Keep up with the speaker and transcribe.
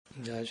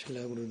जय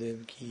श्री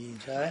गुरुदेव की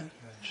जय,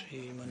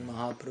 श्रीमन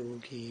महाप्रभु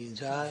की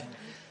जय,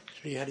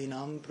 श्री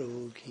हरिनाम प्रभु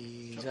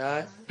की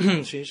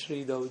जय, श्री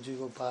श्री दौजी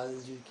गोपाल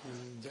जी की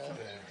जय,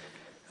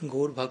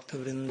 गौर भक्त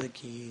वृंद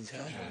की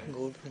जय,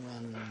 गौर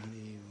Premanand.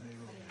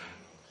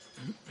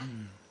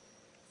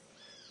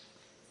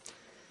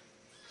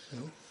 So,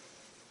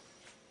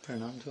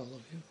 pranam to all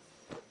of you.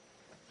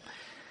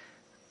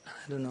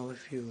 I don't know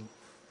if you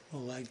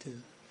would like to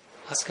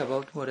ask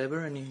about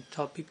whatever, any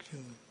topic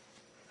you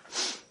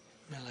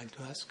may like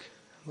to ask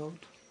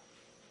about.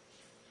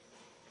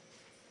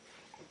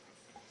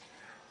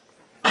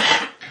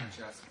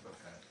 Ask about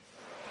that.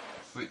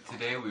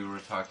 Today we were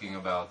talking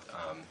about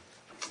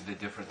the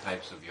different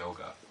types of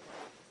yoga.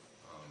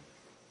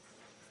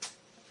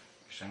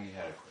 Shangi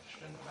had a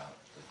question about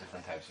the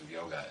different types of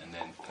yoga, and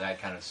then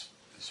that kind of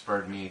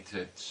spurred me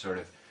to sort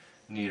of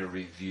need a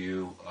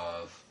review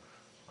of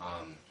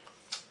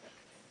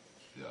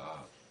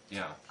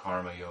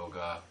karma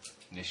yoga,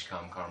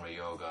 nishkam karma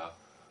yoga,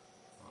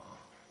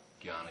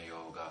 jnana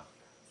yoga,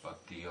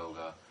 bhakti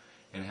yoga,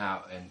 and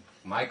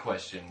my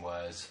question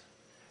was,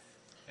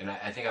 and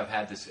I think I've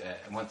had this,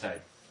 once I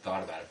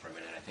thought about it for a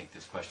minute, I think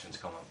this question's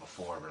come up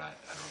before, but I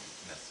don't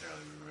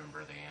necessarily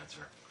remember the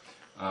answer.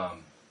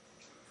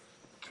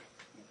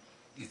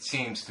 It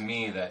seems to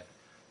me that,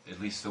 at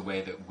least the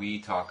way that we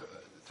talk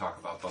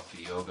about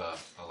bhakti yoga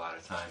a lot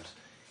of times,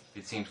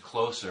 it seems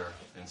closer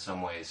in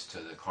some ways to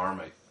the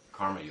karma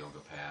yoga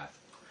path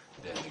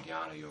than the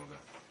jnana yoga.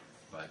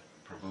 But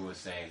Prabhu was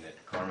saying that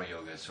karma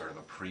yoga is sort of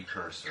a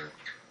precursor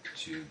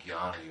to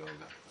jnana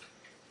yoga,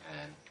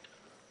 and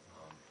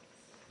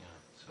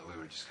so we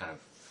were just kind of,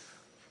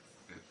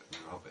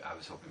 I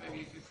was hoping maybe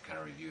you could kind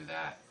of review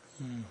that.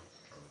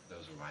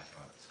 Those were my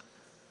thoughts.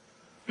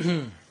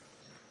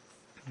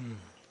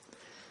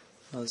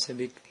 Well, it's a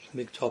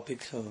big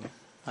topic, so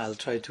I'll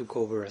try to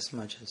cover as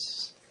much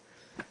as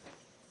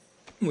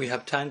we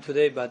have time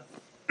today. But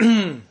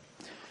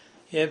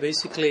yeah,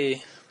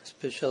 basically,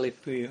 especially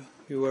if we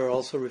were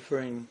also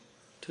referring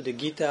to the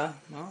Gita,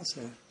 as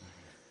a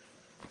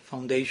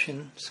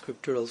foundation,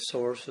 scriptural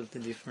source of the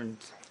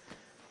different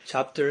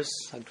chapters.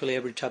 Actually,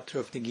 every chapter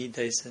of the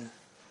Gita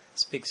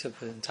speaks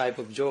of a type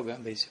of yoga.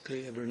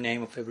 Basically, every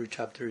name of every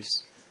chapter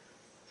is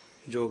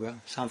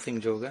yoga, something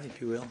yoga,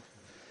 if you will,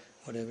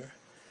 whatever.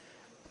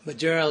 But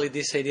generally,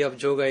 this idea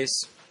of yoga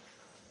is,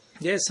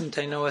 yes,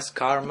 sometimes known as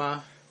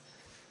karma,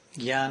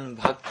 jnana,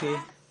 bhakti,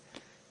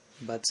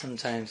 but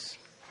sometimes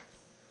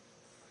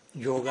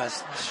yoga,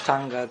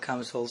 ashtanga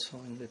comes also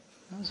in the.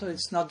 So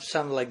it's not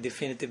some like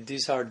definitive.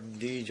 These are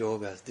the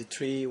yogas, the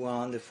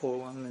 3-1, the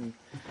 4-1, and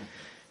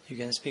you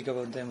can speak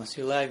about them as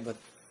you like, but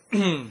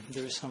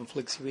there is some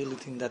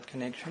flexibility in that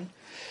connection.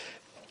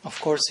 Of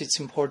course, it's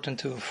important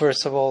to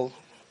first of all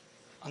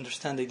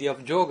understand the idea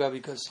of yoga,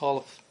 because all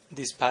of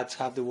these paths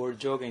have the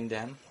word yoga in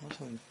them.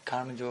 Also,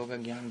 karma yoga,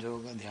 jnana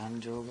yoga,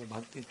 dhyana yoga,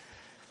 bhakti.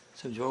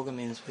 So yoga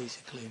means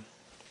basically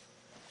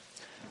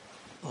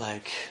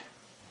like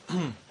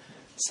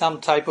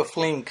some type of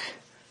link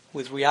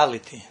with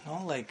reality,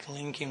 like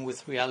linking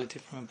with reality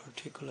from a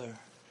particular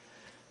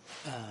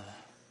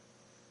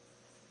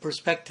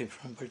perspective,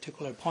 from a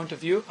particular point of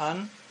view,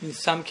 and in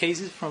some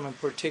cases from a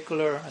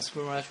particular, as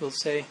Guru Maharaj will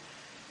say,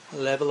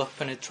 level of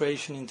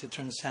penetration into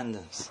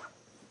transcendence.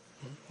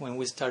 When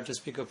we start to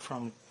speak of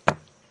from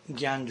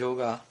Gyan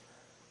Yoga,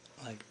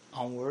 like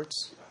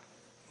onwards,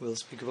 we'll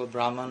speak about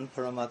Brahman,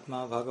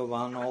 Paramatma,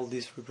 Bhagavan. All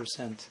these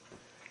represent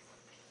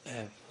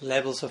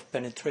levels of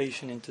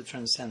penetration into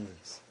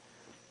transcendence.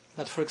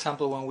 But for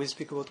example, when we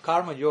speak about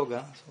Karma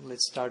Yoga, so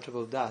let's start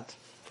about that,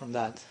 from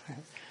that.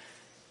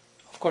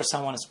 Of course,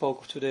 someone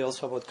spoke today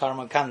also about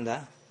Karma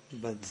Kanda,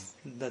 but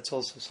that's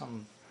also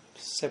some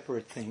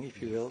separate thing,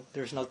 if you will.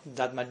 There's not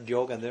that much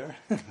yoga there.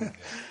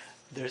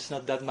 There's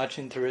not that much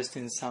interest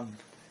in some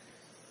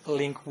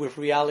link with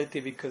reality,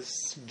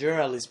 because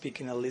generally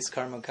speaking, at least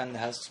Karma Kanda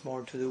has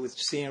more to do with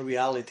seeing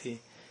reality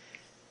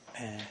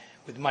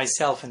with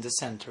myself in the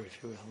center,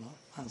 if you will,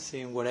 and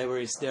seeing whatever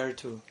is there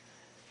to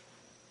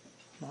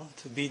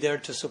be there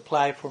to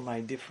supply for my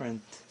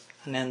different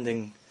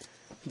unending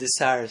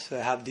desires. So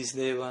I have this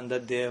deva and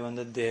that deva and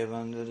that deva,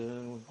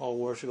 and all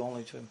worship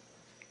only to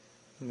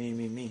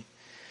me.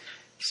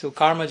 So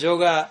Karma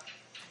Yoga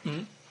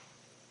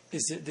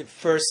is the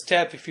first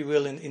step, if you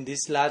will, in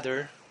this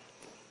ladder,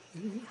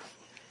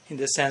 in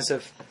the sense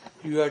of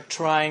you are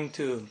trying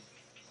to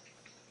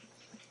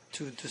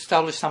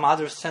establish some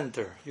other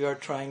center. You are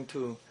trying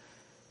to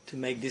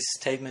make this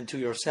statement to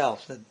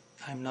yourself that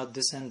I'm not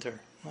the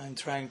center. I'm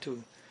trying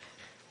to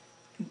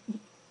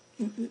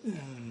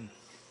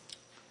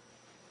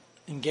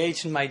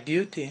engage in my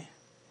duty.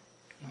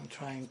 I'm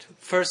trying to,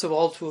 first of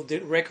all, to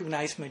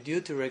recognize my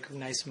duty,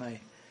 recognize my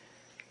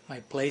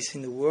place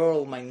in the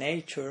world, my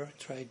nature.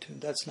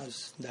 That's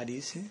not that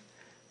easy,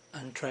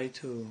 and try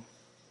to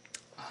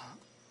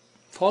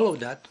follow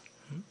that.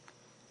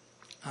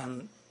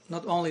 And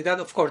not only that,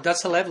 of course,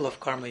 that's a level of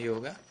Karma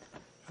Yoga.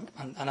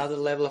 And another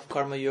level of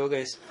Karma Yoga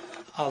is,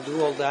 I'll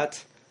do all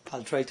that,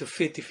 I'll try to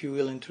fit, if you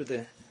will, into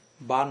the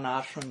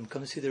Varnashram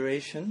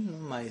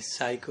consideration, my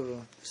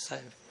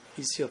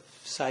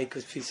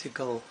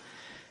psychophysical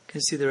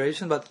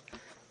consideration, but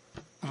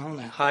on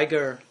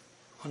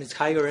its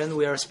higher end,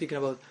 we are speaking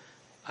about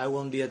I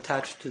won't be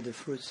attached to the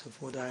fruits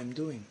of what I'm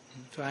doing.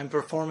 So I'm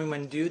performing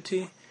my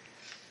duty,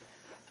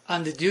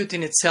 and the duty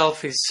in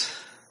itself is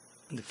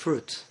the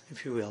fruit,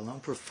 if you will. No?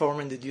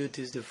 Performing the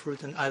duty is the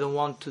fruit, and I don't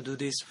want to do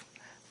this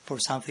for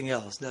something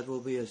else. That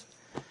will be a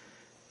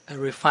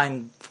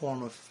refined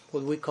form of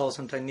what we call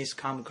sometimes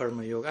Niskam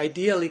Karma Yoga.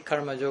 Ideally,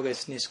 Karma Yoga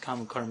is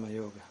Niskam Karma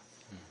Yoga.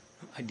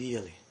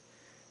 Ideally.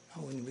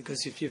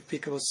 Because if you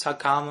speak about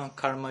Sakama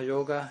Karma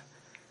Yoga,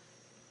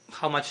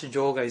 how much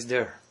yoga is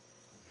there?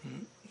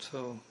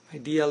 So,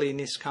 ideally,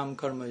 Niskam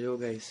Karma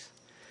Yoga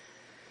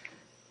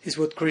is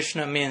what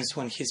Krishna means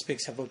when he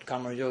speaks about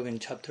Karma Yoga in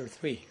chapter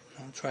 3.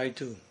 Try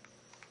to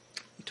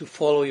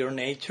follow your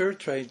nature,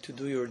 try to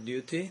do your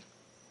duty.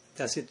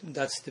 That's it.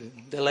 That's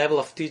the level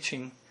of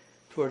teaching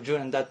to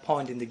Arjuna at that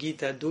point in the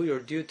Gita. Do your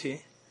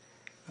duty,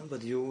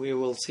 but we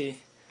will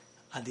see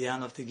at the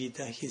end of the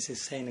Gita he's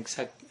saying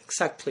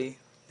exactly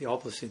the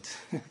opposite.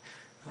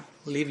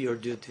 Leave your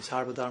duty.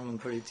 Sarva dharma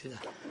parityaja.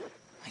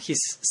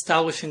 He's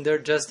establishing there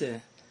just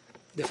the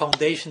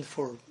foundation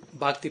for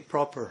bhakti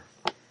proper.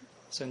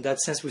 So in that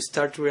sense, we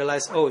start to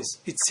realize,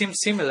 it seems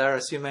similar,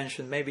 as you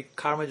mentioned. Maybe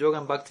Karma Yoga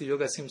and Bhakti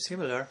Yoga seem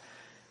similar,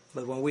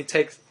 but when we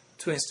take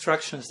two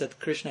instructions that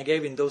Krishna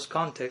gave in those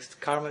contexts,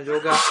 Karma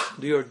Yoga,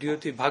 do your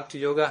duty, Bhakti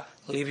Yoga,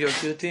 leave your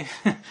duty,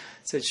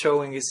 so it's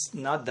showing it's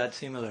not that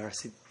similar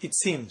as it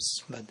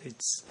seems, but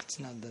it's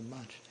not that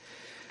much.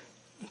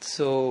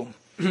 So,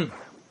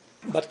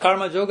 but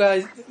Karma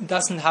Yoga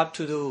doesn't have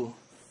to do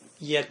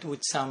yet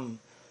with some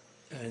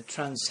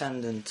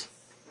transcendent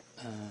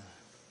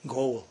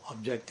goal,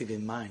 objective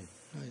in mind.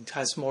 It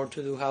has more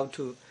to do how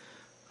to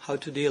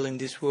deal in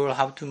this world,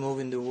 how to move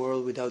in the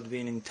world without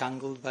being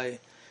entangled by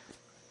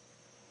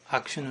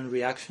action and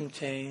reaction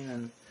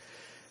chain,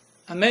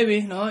 and maybe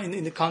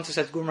in the context,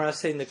 as Guru Maharaj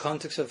said, in the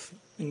context of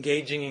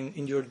engaging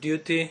in your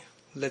duty,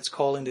 let's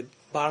call in the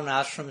Varna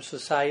Ashram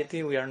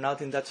society. We are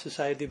not in that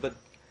society, but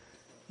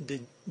the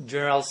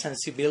general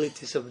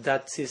sensibilities of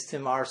that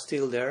system are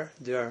still there.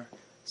 There are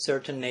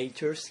certain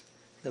natures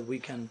that we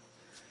can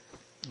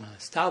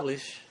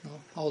establish.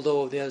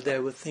 Although the other day I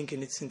was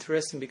thinking it's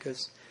interesting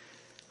because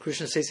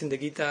Krishna says in the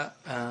Gita,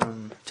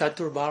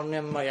 Chatur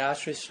Varnyam Maya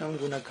Shrisham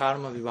Guna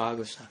Karma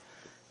Vivagasa.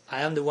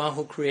 I am the one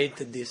who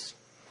created this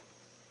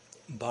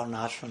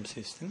Varnashram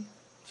system.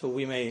 So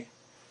we may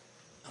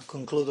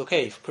conclude,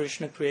 okay, if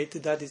Krishna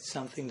created that, it's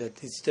something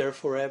that is there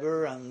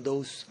forever, and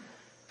those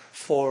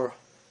 4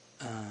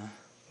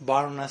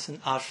 Varnas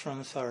and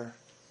Ashrams are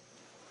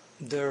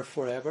there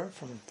forever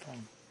from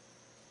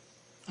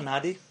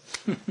Anadi.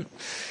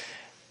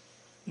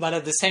 But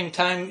at the same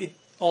time,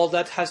 all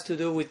that has to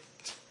do with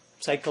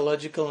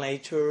psychological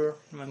nature,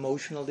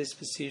 emotional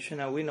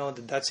disposition, and we know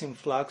that that's in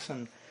flux,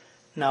 and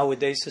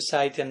nowadays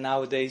society and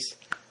nowadays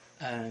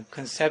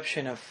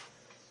conception of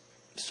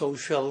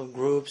social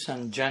groups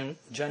and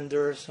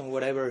genders and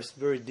whatever is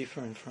very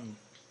different from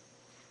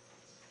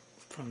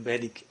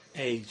Vedic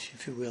age,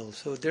 if you will.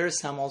 So there is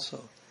some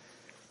also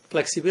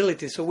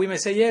flexibility. So we may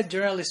say,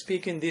 generally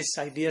speaking, these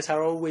ideas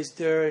are always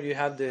there. You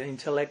have the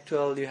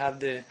intellectual, you have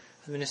the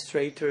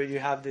administrator, you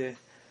have the,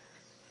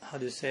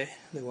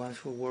 the ones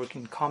who work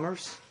in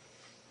commerce,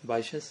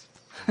 Vaishyas,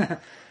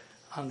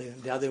 and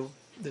the other,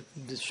 the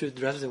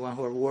Shudras, the ones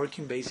who are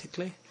working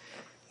basically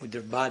with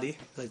their body,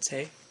 let's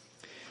say.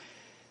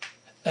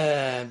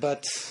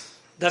 But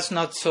that's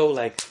not so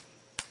like,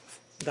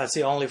 that's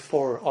the only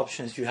 4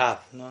 options you have.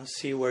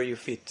 See where you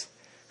fit.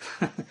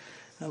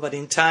 But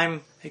in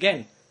time,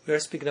 again, we are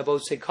speaking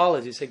about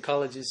psychology.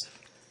 Psychology is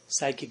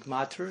psychic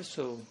matter,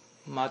 so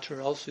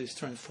matter also is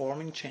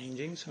transforming,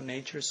 changing, so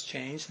nature's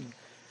changed.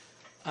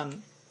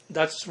 And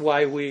that's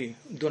why we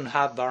don't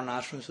have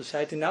Varnashram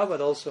society now,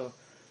 but also,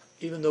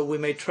 even though we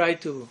may try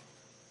to,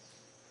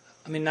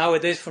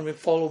 nowadays when we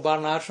follow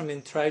Varnashram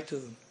and try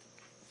to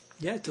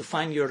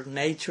find your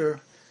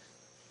nature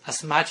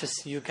as much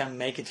as you can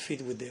make it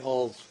fit with the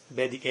old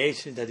Vedic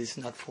age, that is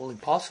not fully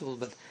possible,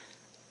 but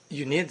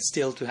you need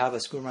still to have,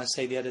 as Guru Maharaj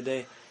said the other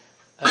day,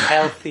 a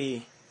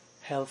healthy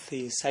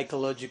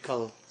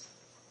psychological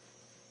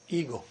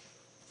ego.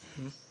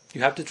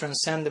 You have to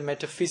transcend the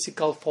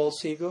metaphysical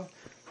false ego,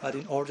 but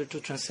in order to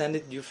transcend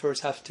it, you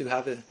first have to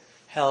have a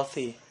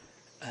healthy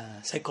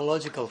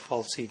psychological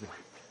false ego.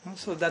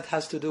 So that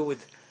has to do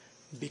with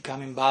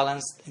becoming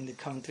balanced in the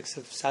context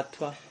of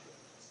sattva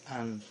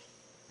and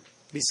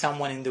be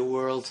someone in the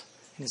world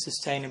in a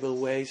sustainable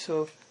way.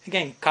 So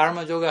again,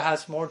 Karma Yoga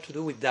has more to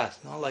do with that,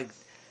 like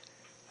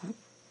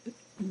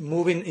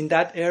moving in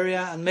that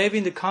area, and maybe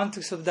in the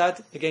context of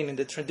that, again, in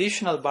the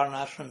traditional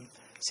Varnashram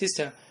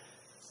system,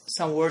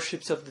 some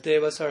worships of the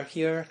Devas are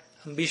here,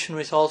 and Vishnu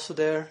is also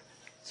there,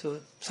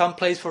 so some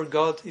place for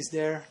God is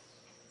there,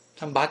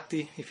 some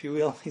bhakti, if you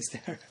will, is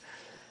there,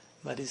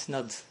 but it's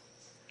not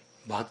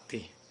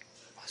bhakti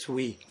as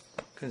we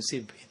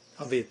conceive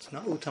of it,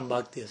 Uttam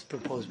Bhakti as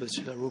proposed by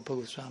Srila Rupa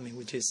Goswami,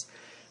 which is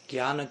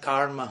Jnana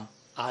Karma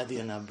Adi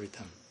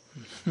Anabhritam.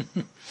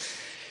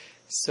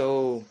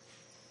 So,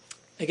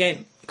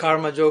 again,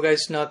 karma yoga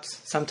is not,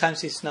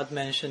 sometimes it's not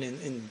mentioned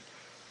in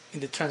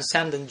the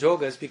transcendent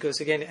yogas,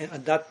 because again,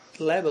 at that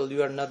level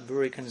you are not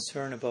very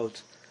concerned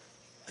about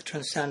a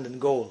transcendent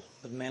goal,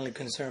 but mainly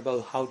concerned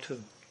about how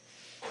to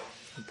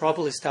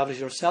properly establish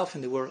yourself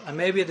in the world. And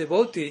maybe a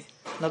devotee,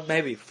 not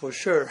maybe, for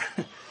sure,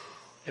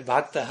 a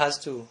bhakta has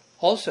to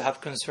also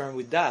have concern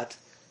with that,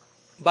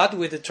 but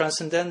with a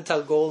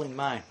transcendental goal in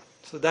mind.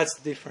 So that's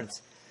the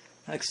difference.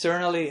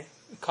 Externally,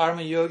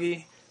 karma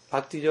yogi,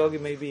 bhakti yogi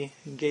may be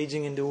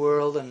engaging in the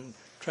world and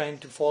trying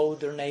to follow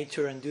their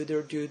nature and do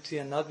their duty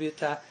and not be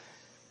attacked.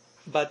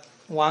 But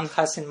one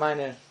has in mind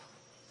a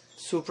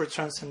super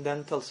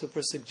transcendental,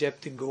 super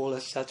subjective goal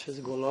such as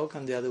Golok,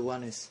 and the other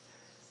one is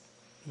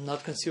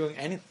not considering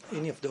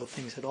any of those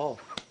things at all.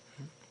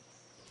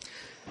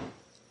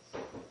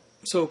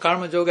 So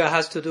karma yoga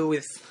has to do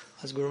with,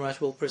 as Guru Maharaj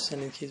will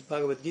present in his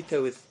Bhagavad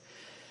Gita, with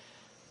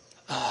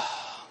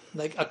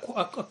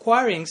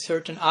acquiring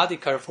certain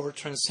adhikar for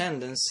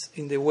transcendence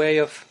in the way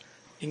of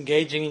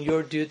engaging in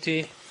your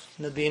duty,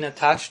 not being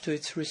attached to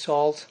its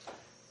result,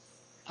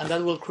 and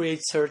that will create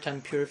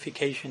certain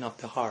purification of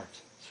the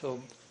heart.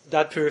 So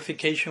that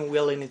purification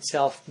will in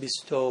itself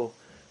bestow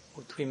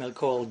what we may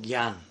call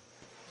jnana.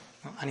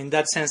 And in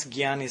that sense,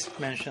 jnana is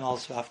mentioned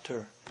also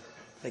after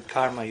like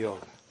karma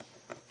yoga.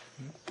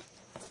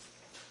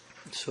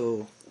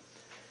 So,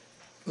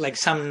 like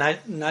some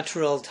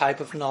natural type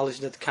of knowledge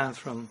that comes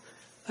from...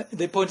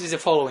 The point is the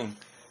following.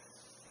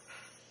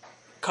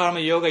 Karma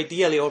yoga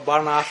ideally, or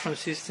Varna ashram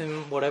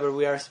system, whatever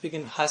we are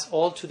speaking, has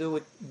all to do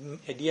with,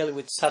 ideally,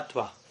 with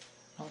sattva.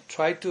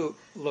 Try to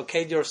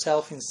locate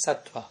yourself in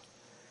sattva.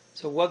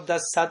 So what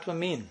does sattva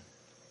mean?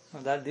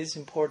 Well, that is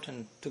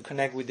important to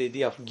connect with the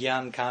idea of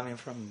jnana coming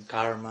from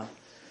karma.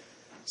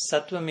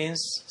 Sattva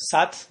means,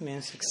 sat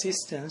means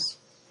existence,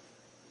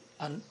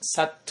 and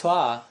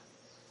sattva,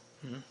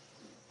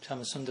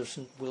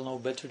 Shamsundarshan will know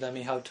better than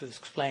me how to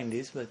explain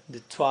this, but the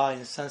twa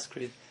in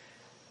Sanskrit,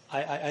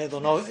 I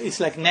don't know, it's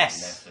like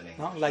ness.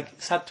 No? Like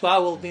sattva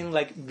will mean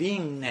like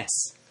beingness.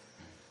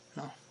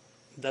 No?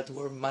 That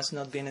word must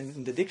not be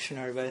in the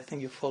dictionary, but I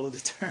think you follow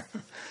the term.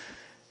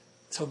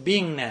 So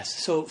beingness.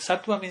 So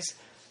sattva means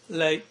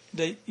like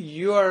that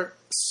you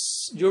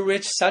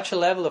reach such a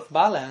level of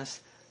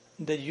balance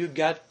that you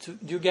get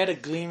a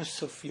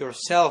glimpse of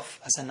yourself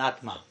as an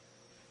atma.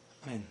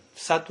 I mean,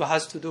 sattva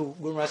has to do,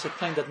 Guru Maharaj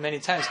explained that many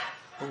times,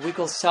 what we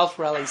call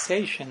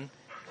self-realization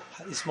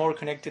is more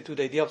connected to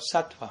the idea of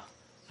sattva,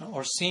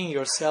 or seeing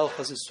yourself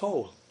as a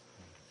soul,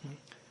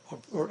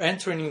 or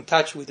entering in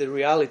touch with the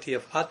reality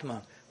of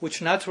Atma,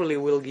 which naturally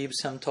will give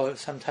some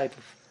type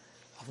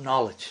of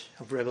knowledge,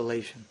 of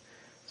revelation.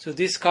 So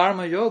this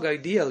karma yoga,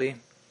 ideally,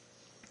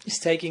 is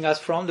taking us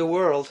from the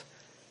world,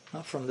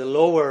 from the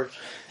lower,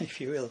 if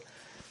you will,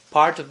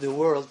 part of the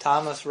world,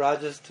 tamas,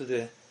 rajas, to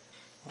the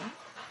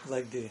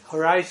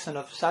horizon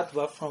of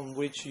sattva, from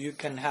which you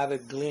can have a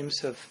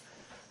glimpse of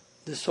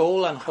the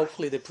soul and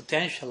hopefully the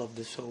potential of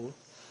the soul.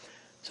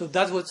 So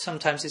that's what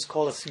sometimes is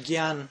called as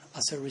jnana,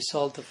 as a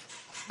result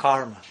of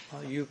karma.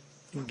 You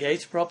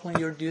engage properly in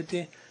your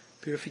duty,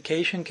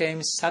 purification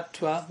came,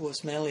 sattva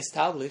was mainly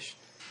established,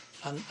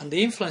 and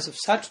the influence of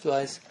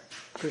sattva is,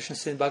 Krishna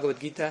said in Bhagavad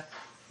Gita,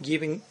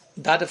 giving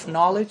that of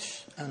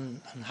knowledge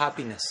and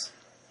happiness.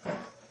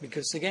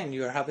 Because again,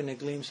 you are having a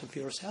glimpse of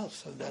yourself,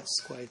 so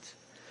that's quite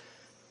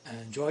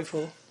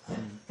joyful,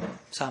 and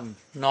some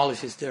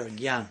knowledge is there,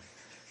 jnana.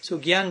 So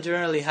jnana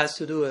generally has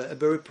to do, a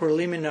very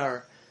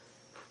preliminary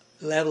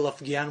level of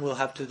jnana will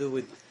have to do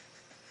with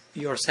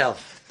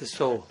yourself, the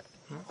soul.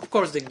 Of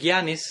course, the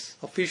jnanis,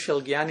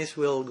 official jnanis,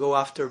 will go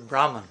after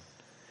Brahman.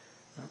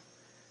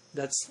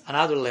 That's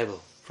another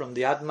level. From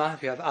the Atma,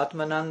 if you have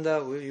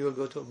Atmananda, you will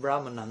go to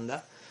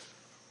Brahmananda.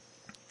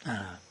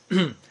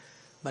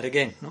 But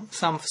again,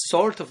 some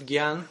sort of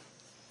jnana,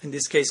 in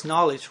this case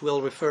knowledge,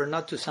 will refer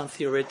not to some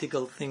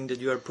theoretical thing that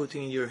you are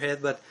putting in your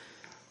head, but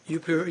you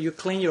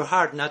clean your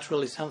heart,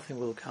 naturally something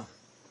will come.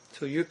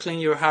 So you clean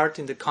your heart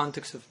in the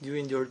context of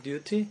doing your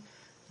duty,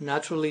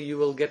 naturally you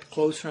will get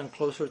closer and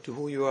closer to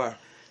who you are.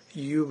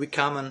 You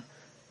become a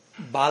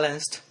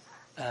balanced,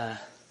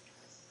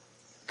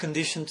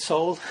 conditioned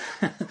soul,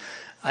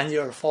 and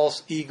your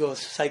false ego,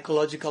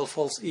 psychological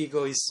false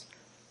ego, is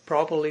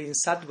properly in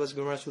sattva.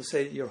 Guru Maharaj will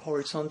say your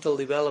horizontal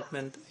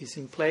development is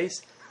in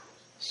place.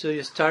 So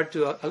you start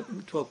to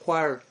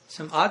acquire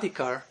some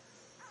adhikar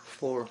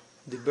for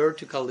the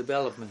vertical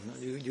development.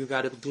 You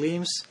got a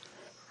glimpse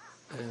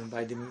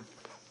by the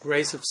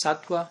grace of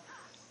sattva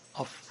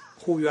of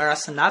who you are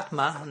as an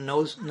atma,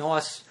 not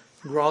as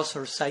gross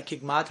or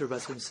psychic matter,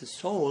 but as a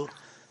soul.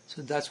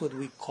 So that's what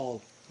we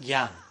call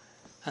jnana.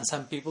 And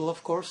some people,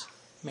 of course,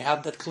 may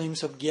have that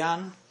glimpse of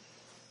jnana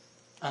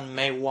and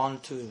may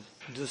want to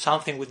do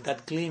something with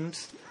that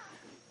glimpse.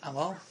 And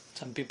well,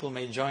 some people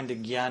may join the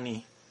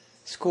jnani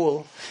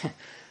school,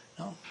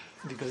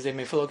 because they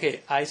may feel,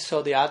 okay, I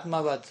saw the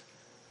Atma, but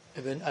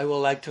even I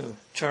would like to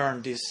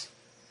turn this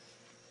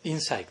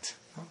insight.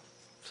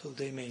 So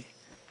they may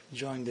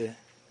join the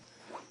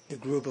the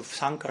group of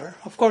Sankar.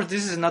 Of course,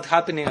 this is not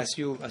happening as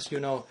you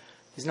know.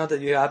 It's not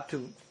that you have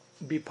to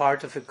be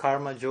part of a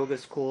karma yoga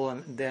school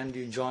and then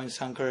you join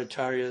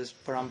Sankaracharya's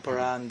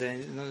parampara, and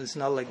then it's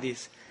not like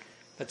this.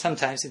 But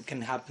sometimes it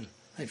can happen.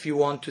 If you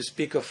want to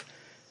speak of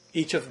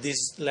each of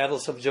these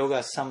levels of yoga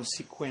as some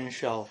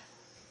sequential,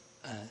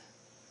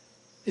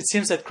 it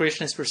seems that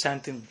Krishna is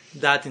presenting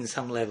that in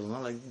some level, no?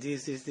 Like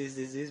this,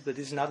 but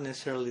it's not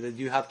necessarily that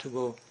you have to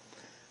go.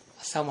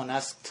 Someone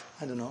asked,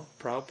 I don't know,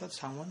 Prabhupada,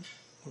 someone,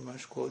 or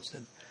much quotes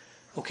that,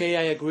 okay,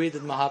 I agree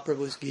that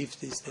Mahaprabhu's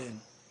gift is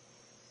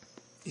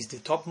the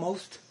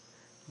topmost,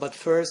 but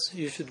first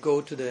you should go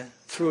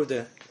through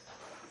the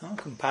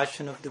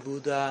compassion of the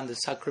Buddha and the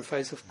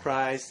sacrifice of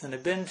Christ, and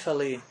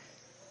eventually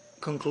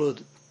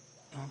conclude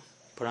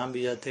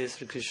Parambiyate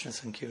Sri Krishna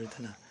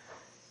Sankirtana.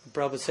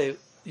 Prabhupada say,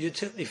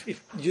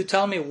 if you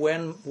tell me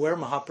where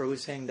Mahaprabhu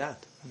is saying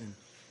that, I mean,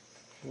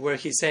 where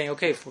he's saying,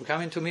 okay, for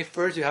coming to me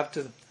first you have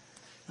to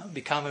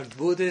become a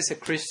Buddhist, a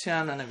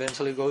Christian, and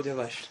eventually go to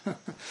Vaishnava.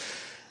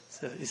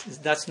 So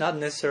that's not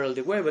necessarily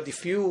the way. But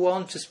if you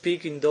want to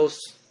speak in those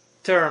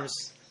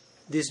terms,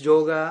 this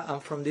yoga,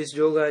 and from this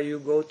yoga you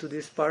go to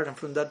this part, and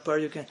from that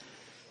part you can.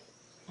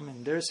 I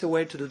mean, there's a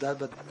way to do that,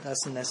 but that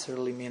doesn't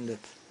necessarily mean that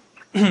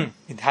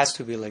it has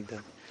to be like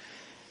that.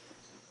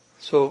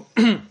 So,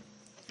 in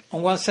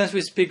one sense,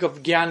 we speak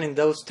of Gyan in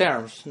those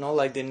terms,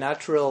 like the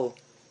natural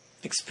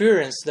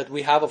experience that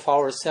we have of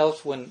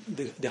ourselves when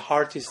the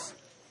heart is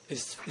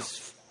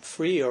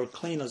free or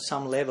clean on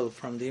some level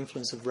from the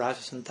influence of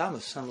Rajas and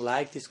Tamas. Some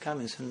light is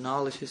coming, some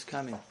knowledge is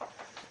coming,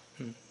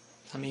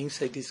 some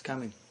insight is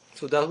coming.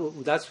 So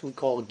that's what we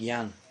call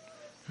Gyan.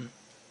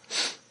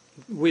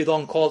 We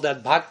don't call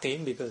that Bhakti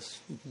because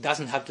it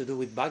doesn't have to do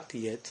with Bhakti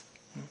yet.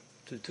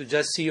 To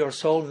just see your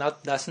soul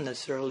doesn't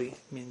necessarily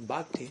mean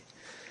Bhakti.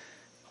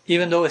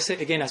 Even though,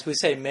 again, as we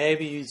say,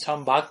 maybe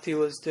some Bhakti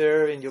was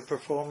there in your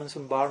performance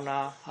in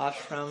Varna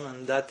Ashram,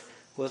 and that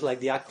was like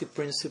the active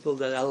principle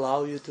that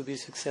allow you to be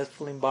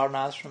successful in Varna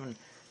Ashram and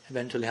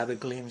eventually have a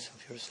glimpse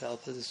of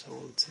yourself as a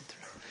soul, etc.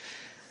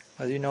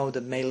 But you know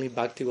that mainly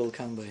Bhakti will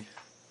come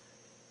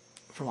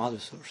from other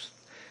sources.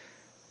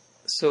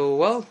 So,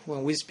 well,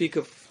 when we speak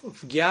of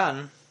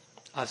Gyan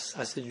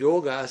as a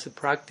yoga, as a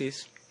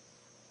practice,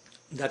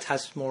 that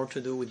has more to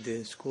do with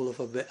the school of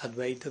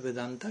Advaita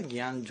Vedanta,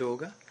 Gyan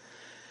Yoga.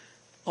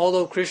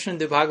 Although Krishna in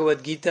the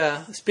Bhagavad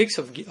Gita speaks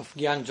of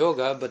Gyan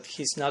Yoga, but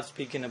he's not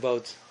speaking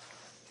about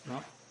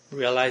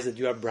realize that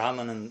you are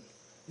Brahman and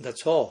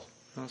that's all.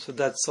 So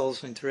that's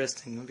also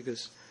interesting,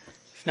 because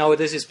if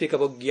nowadays you speak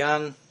about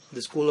Gyan,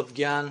 the school of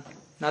Gyan,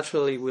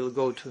 naturally we'll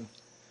go to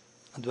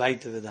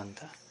Advaita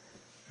Vedanta.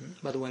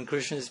 But when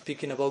Krishna is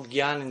speaking about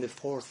Gyan in the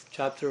 4th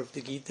chapter of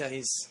the Gita,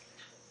 he's,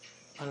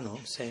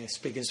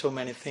 speaking so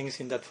many things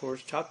in that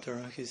 4th chapter.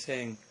 He's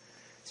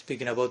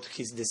speaking about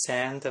his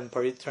descent and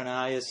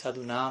paritranaya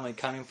sadhunam,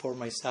 coming for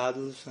my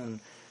sadhus, and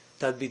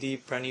tadvidi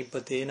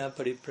pranipatena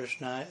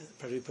pariprashnaya,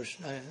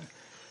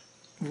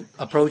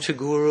 approach a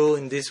guru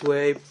in this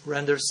way,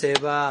 render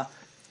seva,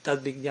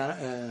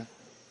 tadvidi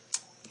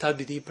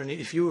pranipatena,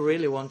 if you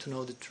really want to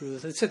know the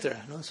truth,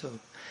 etc.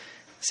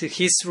 So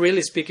he's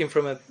really speaking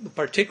from a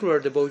particular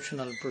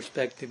devotional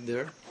perspective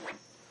there.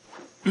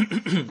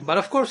 But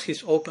of course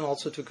he's open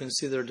also to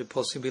consider the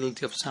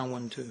possibility of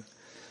someone to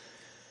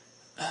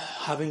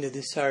having the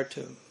desire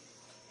to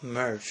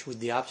merge with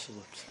the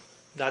Absolute.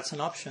 That's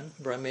an option.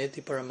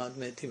 Brahmeti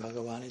paramatmeti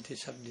bhagavaniti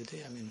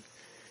sabdyate. I mean,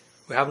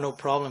 we have no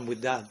problem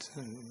with that,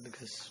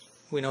 because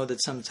we know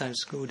that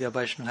sometimes Gaudiya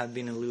Vaishnava had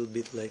been a little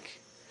bit like,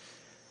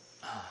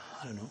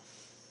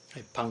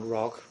 like punk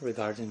rock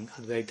regarding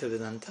Advaita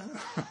Vedanta.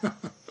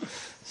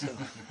 So,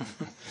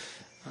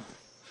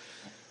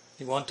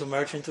 you want to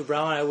merge into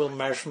Brahman, I will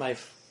merge my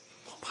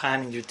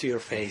hand into your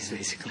face,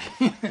 basically.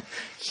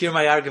 Hear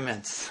my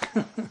arguments.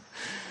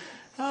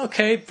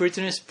 Okay,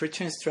 preaching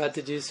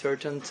strategy,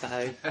 certain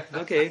type.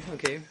 Okay,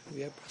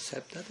 we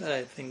accept that. But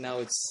I think now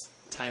it's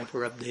time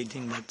for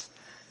updating that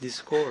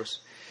discourse.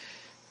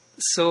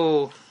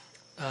 So,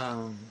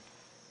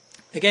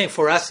 again,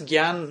 for us,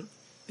 Gyan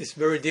is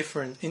very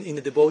different. In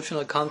the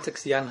devotional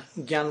context,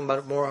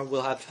 Gyan more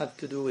will have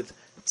to do with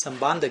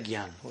Sambandha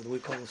Gyan, what we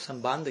call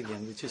Sambandha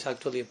Gyan, which is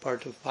actually a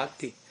part of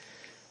Bhakti.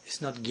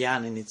 It's not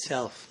Gyan in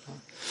itself. No?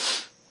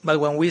 But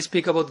when we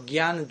speak about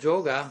Gyan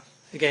Yoga,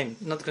 again,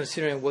 not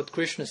considering what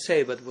Krishna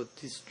say, but what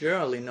is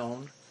generally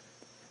known,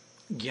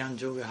 Gyan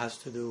Yoga has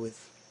to do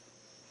with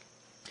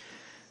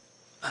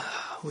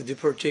the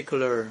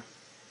particular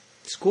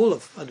school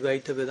of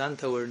Advaita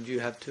Vedanta, where you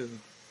have to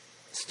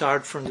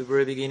start from the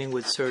very beginning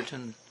with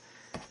certain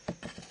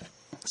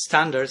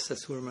standards,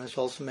 as Urmash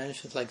also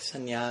mentioned, like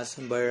sannyas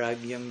and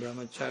vairagya and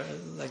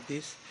brahmacharya, like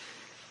this.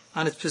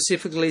 And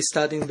specifically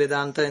studying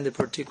Vedanta in the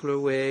particular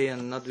way,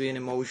 and not being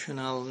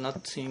emotional,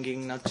 not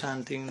singing, not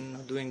chanting,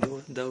 not doing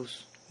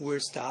those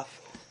weird stuff,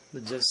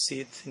 but just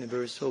sit in a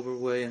very sober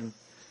way and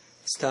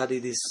study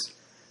these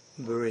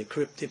very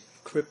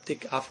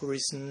cryptic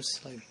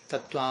aphorisms like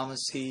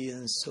Tattvamasi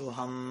and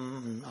Soham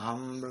and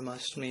Aham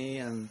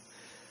Brahmasmi, and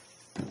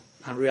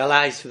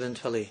realize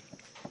eventually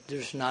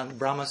there's not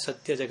Brahma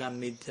Satya Jagat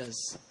Mithya,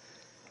 as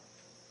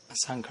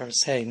Sankara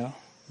say, no?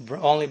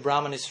 Only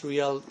Brahman is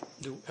real,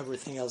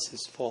 everything else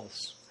is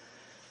false.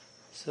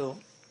 So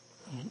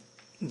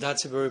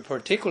that's a very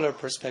particular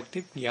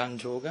perspective,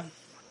 Gyan Yoga.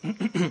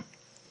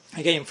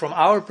 Again, from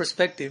our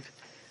perspective,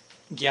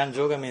 Gyan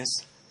Yoga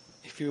means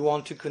if you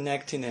want to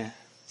connect in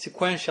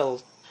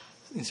sequential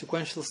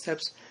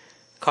steps,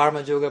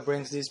 Karma Yoga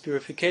brings this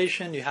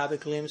purification. You have a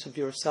glimpse of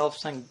yourself,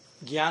 saying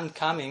Gyan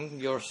coming.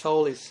 Your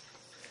soul is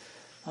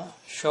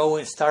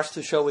starts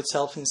to show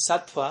itself in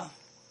Sattva.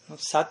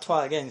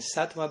 Sattva again,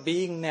 Sattva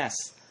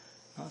beingness.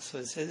 So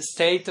it's a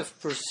state of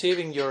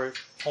perceiving your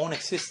own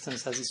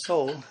existence as a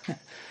soul.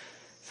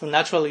 So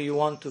naturally, you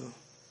want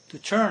to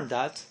turn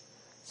that.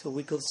 So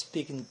we could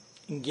speak in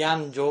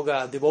Gyan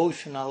Yoga,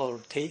 devotional or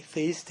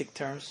theistic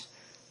terms,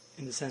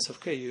 in the sense of,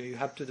 okay, you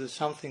have to do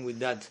something with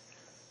that.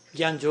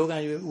 Gyan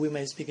Yoga, we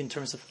may speak in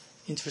terms of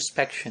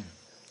introspection.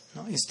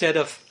 Instead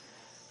of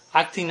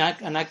acting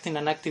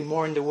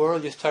more in the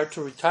world, you start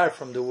to retire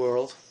from the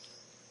world.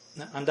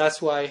 And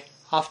that's why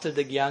after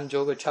the Gyan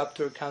Yoga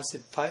chapter comes the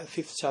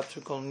fifth chapter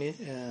called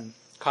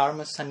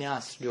Karma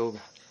Sannyas Yoga,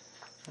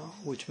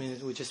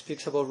 which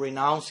speaks about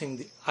renouncing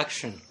the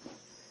action.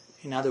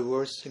 In other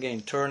words,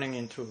 again, turning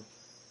into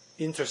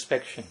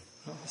introspection.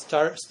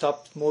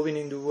 Stop moving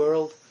in the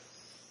world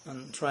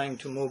and trying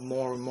to move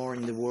more and more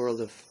in the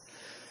world of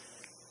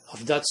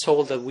that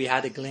soul that we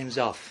had a glimpse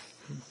of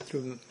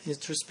through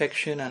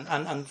introspection,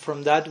 and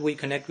from that we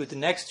connect with the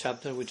next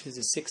chapter, which is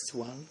the sixth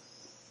one,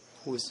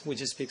 which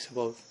speaks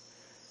about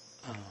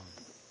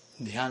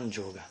Dhyan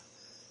Yoga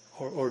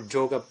or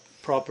Yoga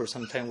proper.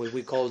 Sometimes what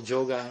we call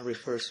yoga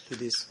refers to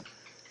this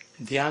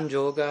Dhyan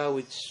Yoga,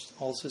 which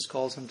also is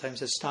called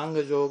sometimes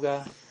Ashtanga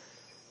Yoga.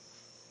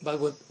 But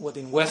what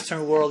in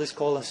Western world is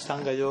called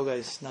Ashtanga Yoga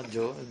is not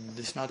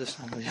it's not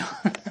Ashtanga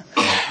Yoga.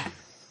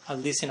 At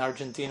least in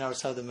Argentina or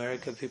South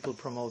America, people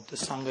promote the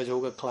Ashtanga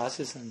Yoga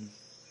classes, and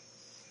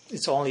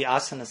it's only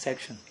asana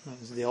section.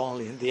 It's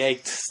the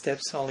 8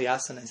 steps, only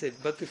asana. I said,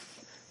 but if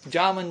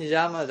Jama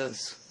Nijama,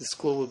 the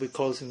school will be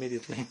closed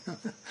immediately.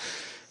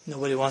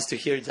 Nobody wants to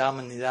hear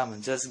Jama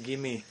Nijama. Just give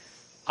me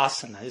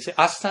asana. You say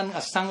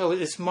Ashtanga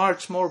is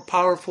much more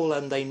powerful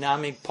and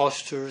dynamic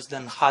postures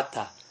than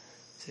Hatha.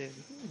 Say,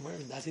 where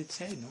does it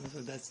say? No?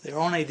 So that's their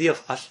own idea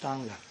of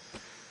Ashtanga.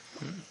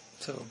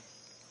 So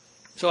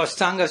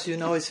Ashtanga, as you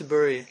know, is a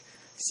very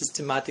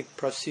systematic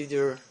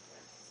procedure,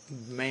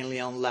 mainly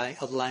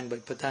outlined by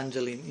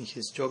Patanjali in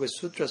his Yoga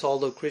Sutras,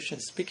 although Krishna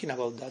is speaking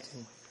about that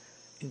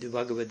in the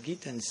Bhagavad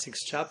Gita in the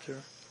 6th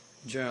chapter,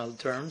 general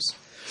terms.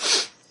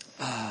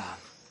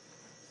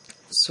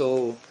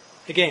 So,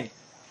 again,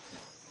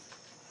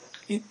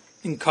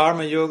 in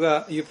Karma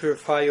Yoga, you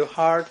purify your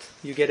heart,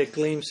 you get a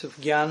glimpse of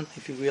Gyan,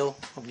 if you will,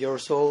 of your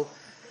soul.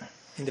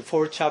 In the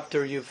 4th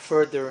chapter, you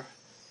further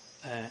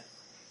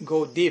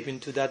go deep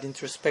into that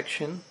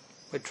introspection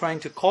by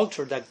trying to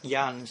culture that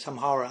Gyan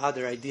somehow or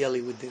other,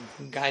 ideally with the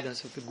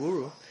guidance of the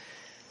Guru.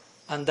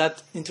 And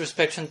that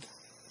introspection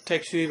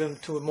takes you even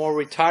to a more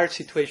retired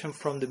situation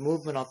from the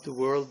movement of the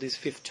world. This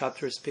 5th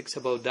chapter speaks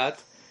about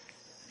that.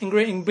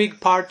 In big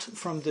part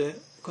from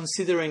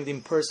considering the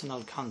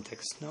impersonal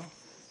context. No?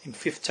 In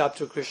 5th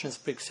chapter, Krishna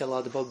speaks a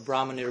lot about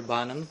Brahma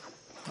Nirvanam,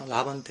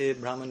 Labhante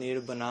Brahma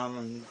Nirvanam,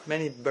 and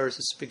many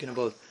verses speaking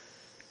about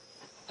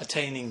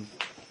attaining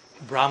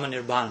Brahma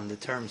Nirvanam. The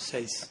term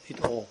says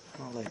it all.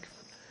 Like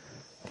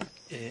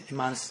a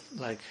man's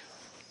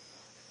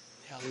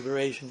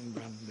liberation in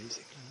Brahman,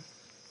 basically.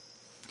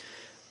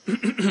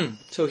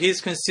 So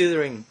he's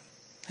considering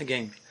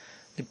again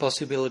the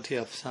possibility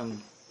of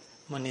some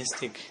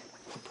monistic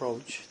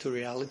approach to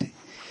reality.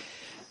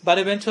 But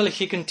eventually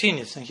he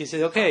continues and he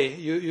says, okay,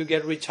 you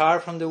get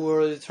retired from the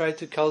world, you try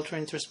to culture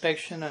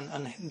introspection,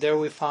 and there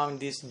we found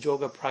this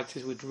yoga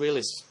practice which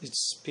really it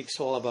speaks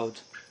all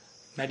about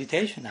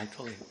meditation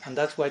actually. And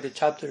that's why the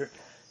chapter,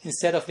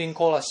 instead of being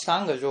called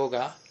Ashtanga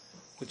Yoga,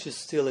 which is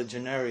still a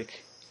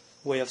generic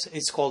way of saying,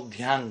 it's called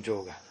Dhyan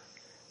Yoga.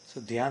 So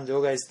Dhyan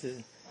Yoga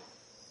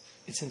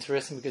it's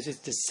interesting because it's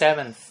the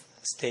 7th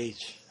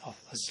stage of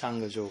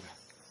Ashtanga Yoga.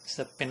 It's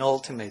the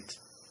penultimate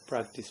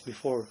practice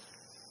before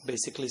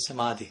basically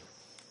Samadhi.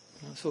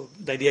 So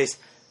the idea is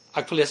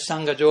actually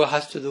Ashtanga Yoga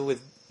has to do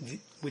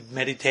with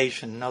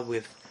meditation, not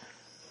with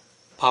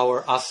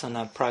power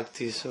asana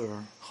practice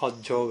or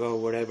hot yoga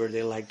or whatever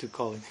they like to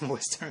call it in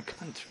Western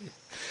countries.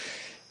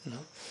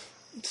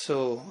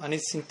 So, and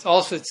it's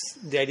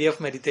the idea of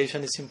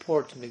meditation is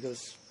important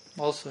because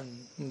also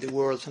in the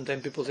world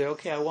sometimes people say,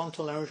 okay, I want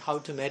to learn how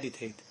to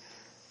meditate.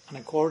 And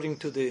according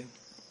to the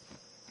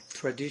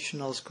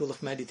traditional school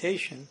of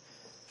meditation,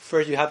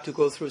 first you have to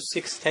go through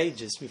 6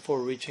 stages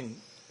before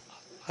reaching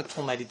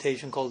actual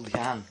meditation called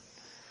Dhyan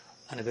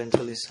and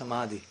eventually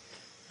Samadhi.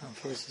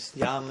 First is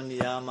Yama,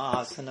 Niyama,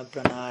 Asana,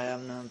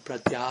 Pranayama,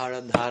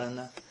 Pratyahara,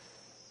 Dharana,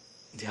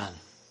 Dhyan,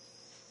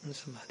 and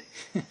Samadhi.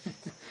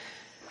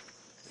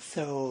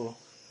 So,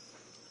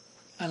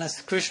 and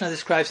as Krishna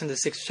describes in the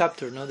 6th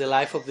chapter, the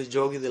life of the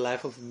yogi, the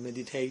life of the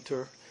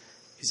meditator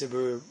is a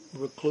very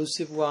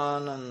reclusive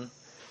one, and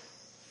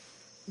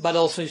But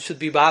also it should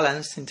be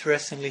balanced.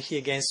 Interestingly, he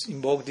again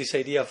invoked this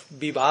idea of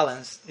be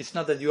balanced. It's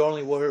not that you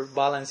only were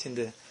balanced in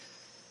the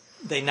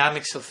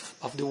dynamics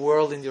of the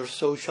world, in your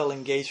social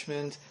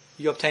engagement.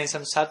 You obtain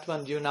some sattva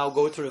and you now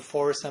go to the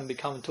forest and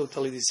become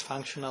totally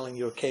dysfunctional in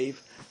your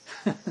cave.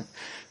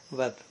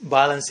 But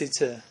balance,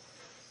 it's a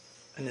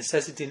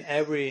necessity in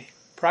every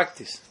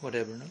practice,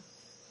 whatever. No?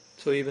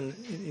 So even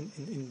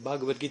in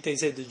Bhagavad Gita, he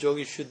said the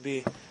yogi should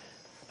be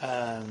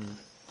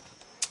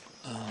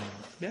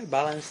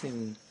balanced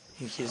in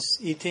his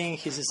eating,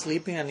 his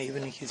sleeping, and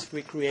even in his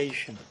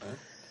recreation.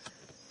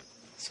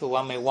 So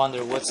one may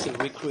wonder, what's the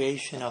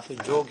recreation of a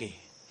yogi?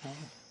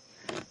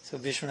 So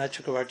Vishwanath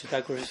Chakravarti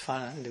Thakur is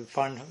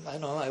fun, I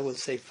don't know, I will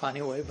say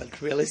funny way,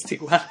 but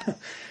realistic one.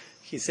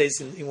 He says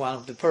in one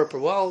of the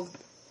purport, well,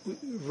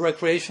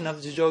 recreation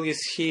of the yogi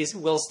is he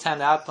will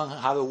stand up and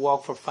have a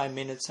walk for 5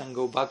 minutes and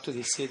go back to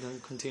his seat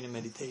and continue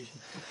meditation.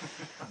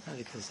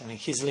 Because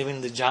he's living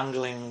in the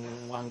jungle in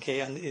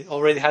 1K, and it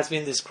already has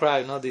been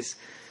described, this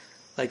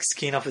like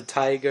skin of a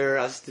tiger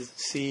as the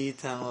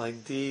seat and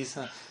like this.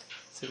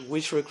 So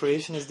which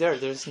recreation is there?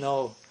 There's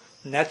no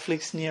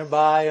Netflix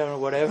nearby or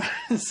whatever.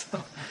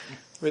 So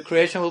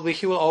recreation will be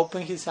he will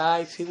open his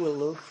eyes, he will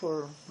look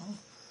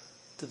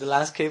to the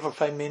landscape for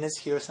 5 minutes,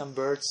 hear some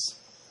birds,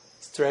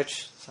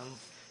 stretch some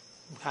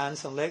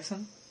hands and legs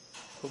and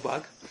go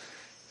back.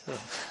 So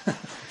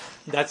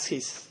that's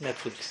his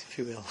Netflix, if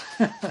you will.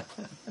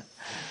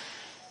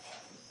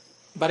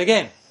 But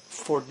again,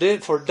 for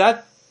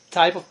that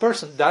type of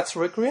person, that's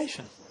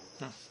recreation.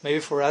 Maybe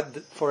for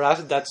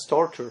us that's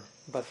torture,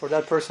 but for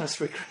that person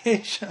it's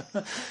recreation.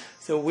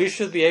 So we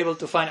should be able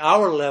to find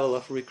our level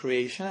of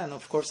recreation, and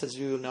of course, as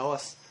you know,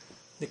 as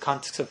the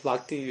context of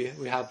bhakti,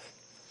 we have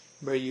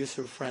very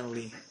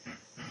user-friendly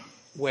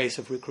ways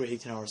of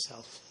recreating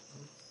ourselves.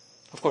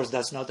 Of course,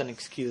 that's not an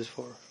excuse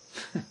for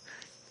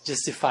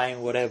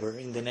justifying whatever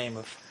in the name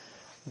of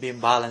being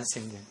balanced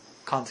in the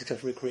context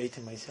of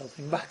recreating myself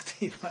in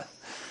bhakti. But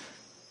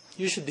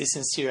you should be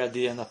sincere at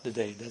the end of the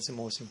day. That's the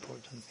most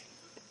important thing.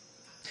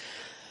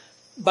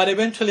 But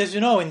eventually, as you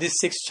know, in this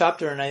 6th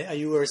chapter, and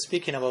you were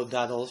speaking about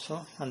that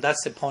also, and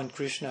that's the point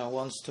Krishna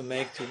wants to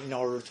make in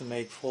order to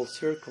make full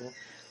circle.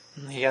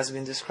 He has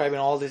been describing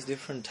all these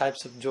different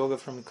types of yoga,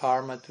 from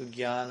karma to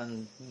jnana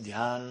and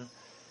dhyan,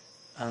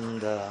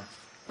 and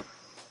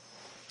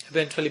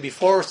eventually,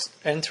 before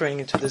entering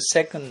into the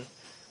second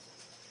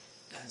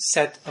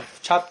set of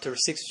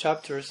chapters, 6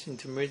 chapters,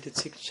 intermediate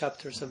 6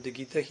 chapters of the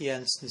Gita, he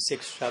ends the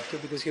 6th chapter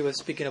because he was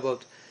speaking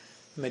about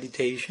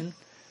meditation.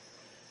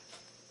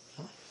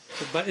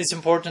 But it's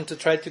important to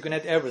try to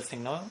connect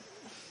everything, no?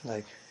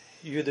 Like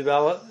you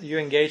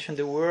engage in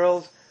the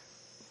world.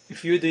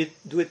 If you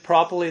do it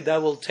properly,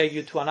 that will take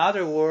you to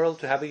another world,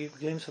 to have a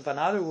glimpse of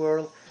another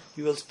world.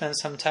 You will spend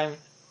some time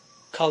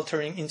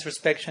culturing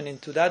introspection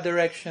into that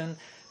direction,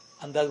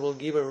 and that will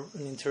give an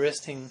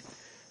interesting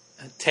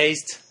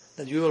taste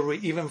that you will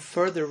even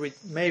further,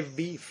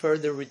 maybe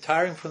further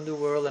retiring from the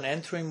world and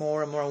entering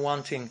more and more,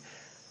 wanting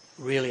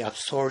really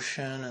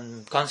absorption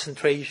and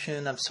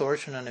concentration,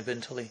 absorption, and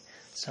eventually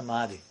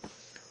samadhi.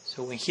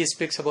 So when he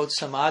speaks about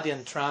samadhi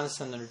and trance,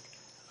 and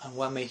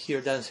one may hear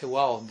that and say,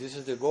 wow, this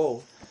is the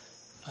goal.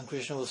 And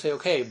Krishna will say,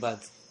 okay,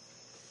 but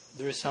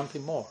there is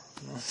something more.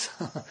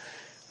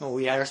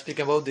 We are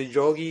speaking about the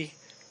yogi,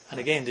 and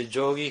again, the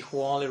yogi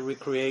who only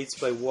recreates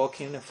by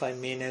walking in 5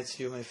 minutes.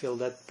 You may feel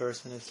that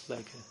person is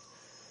like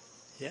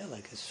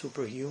a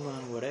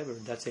superhuman, whatever.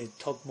 That's a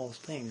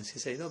topmost thing. And he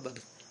says, no, but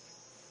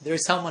there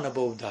is someone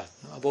above that.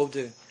 Above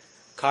the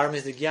karma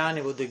is the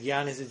jnana, above the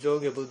jnana is the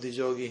yogi, above the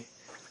yogi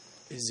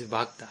is the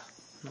bhakta.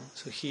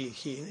 So he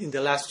in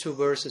the last 2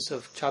 verses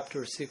of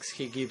chapter 6,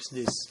 he gives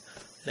this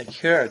like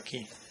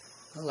hierarchy,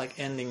 like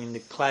ending in the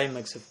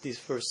climax of this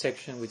first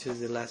section, which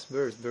is the last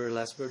verse, very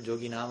last verse,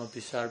 yogi nama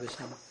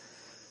pisarvesam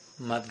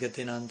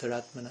madgatina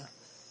antaratmana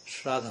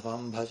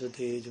shradhavam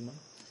bhajate jama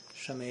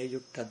shame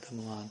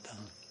yuktadhamata.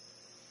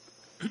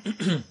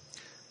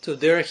 So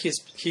there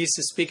he's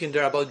speaking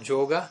there about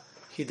yoga.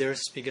 He there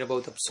is speaking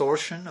about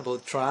absorption,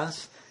 about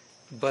trance,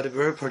 but a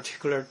very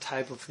particular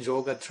type of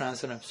yoga,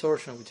 trance and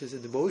absorption, which is a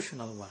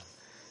devotional one.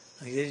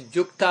 And he says,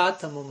 Yukta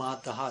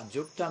tamumataha.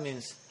 Yukta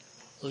means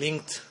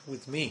linked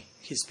with me.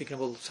 He's speaking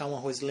about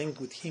someone who is linked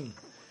with him.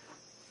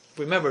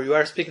 Remember, you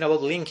are speaking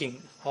about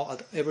linking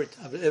at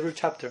every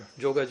chapter.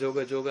 Yoga,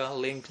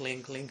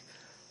 link.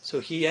 So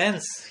he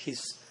ends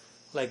his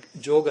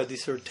yoga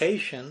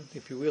dissertation,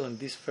 if you will, in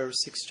this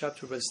first 6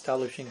 chapters by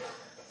establishing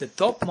the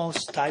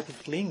topmost type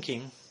of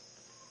linking,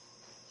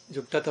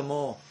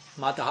 Yuktatamo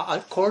Mataha,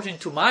 according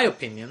to my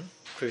opinion,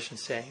 Krishna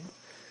is saying.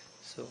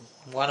 So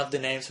one of the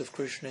names of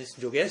Krishna is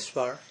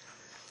Yogeshwar.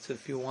 So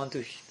if you want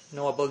to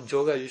know about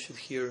yoga, you should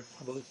hear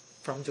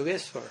from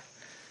Yogeshwar,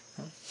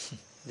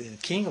 the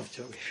king of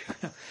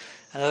yoga.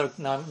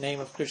 Another name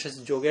of Krishna is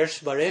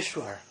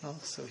Yogeshwareshwar.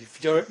 So if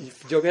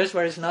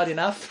Yogeshwar is not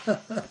enough,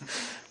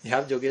 you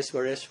have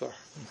Yogeshwareshwar,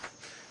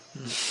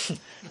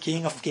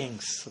 king of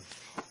kings, of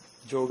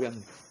yoga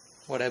and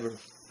whatever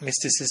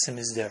mysticism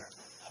is there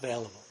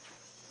available.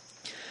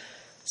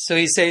 So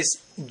he says,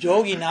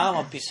 Yogi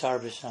nama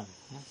pisarvisham.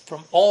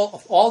 From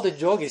all the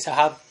yogis I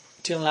have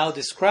till now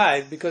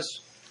described,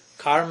 because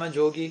karma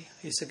yogi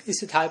is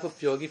a type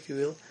of yogi, if you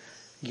will,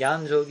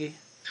 Gyan yogi,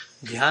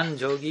 Dhyan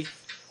yogi,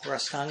 or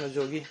Ashtanga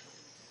yogi.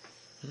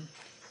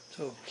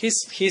 So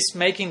he's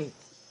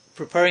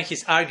preparing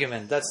his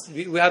argument.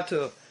 We have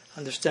to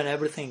understand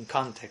everything in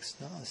context.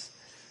 No? As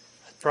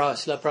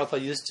Srila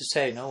Prabhupada used to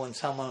say, no, when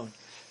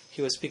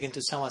he was speaking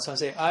to someone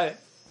say,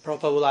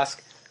 Prabhupada will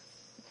ask,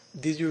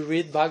 did you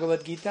read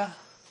Bhagavad Gita?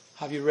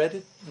 Have you read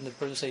it? And the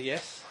person say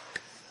yes.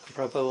 And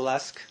Prabhupada will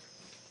ask,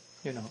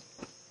 No?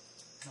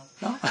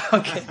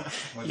 Okay.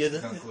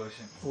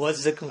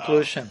 What's the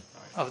conclusion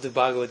of the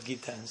Bhagavad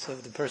Gita? And so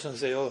the person will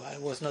say, I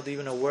was not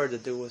even aware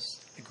that there was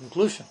a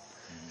conclusion.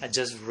 I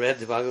just read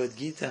the Bhagavad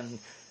Gita and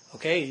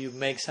you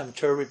make some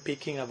cherry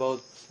picking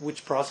about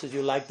which process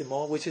you like the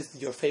most, which is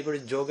your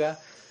favorite yoga.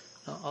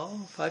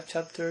 5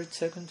 chapters,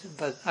 second.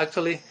 But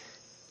actually,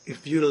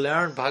 if you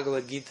learn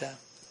Bhagavad Gita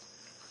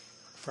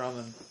from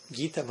a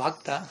Gita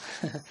Bhakta,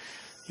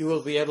 you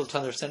will be able to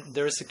understand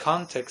there is a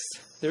context,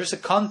 there is a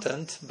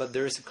content, but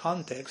there is a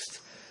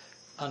context.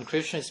 And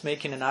Krishna is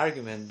making an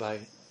argument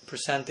by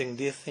presenting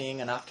this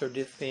thing and after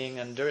this thing,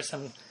 and there is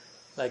some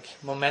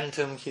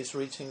momentum, he's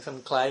reaching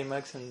some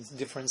climax and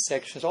different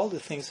sections. All the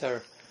things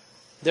are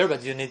there,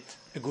 but you need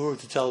a guru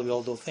to tell you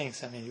all those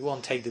things. I mean, you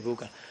won't take the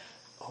book and,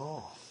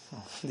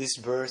 this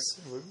verse,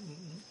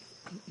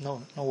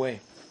 no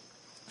way.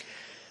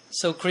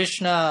 So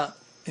Krishna,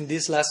 in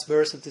this last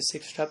verse of the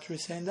 6th chapter,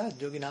 is saying that,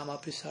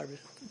 Yoginama Pisarvi.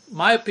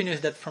 My opinion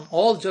is that from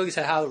all yogis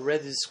I have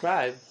already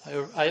described,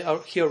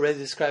 he already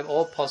described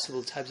all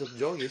possible types of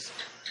yogis.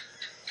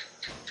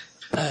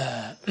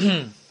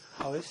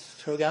 How is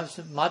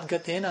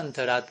Madgaten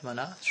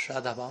antaratmana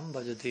shradhavam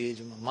bhajate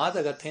juma.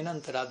 Madgaten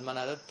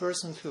antaratmana, that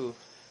person who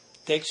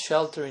takes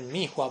shelter in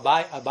me, who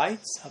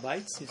abides,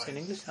 it's in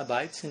English,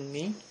 abides in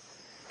me.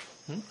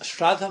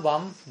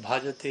 Shradhavam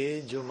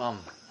bhajate jumam.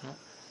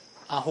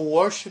 And who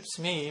worships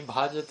me,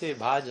 bhajate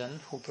bhajan,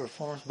 who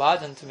performs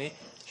bhajan to me,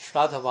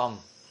 shradhavam.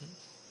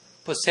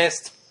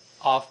 Possessed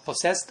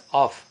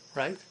of,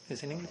 right?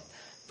 It's in English.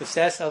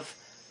 Possessed of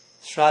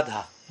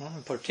shraddha,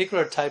 a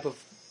particular type of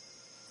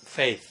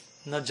faith.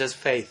 Not just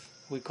faith.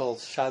 We call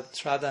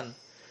Shraddha,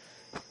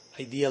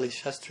 ideally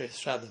Shastriya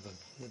Shraddha, but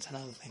that's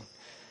another thing.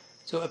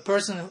 So a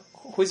person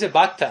who is a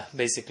bhakta,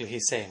 basically,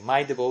 he's saying,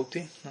 my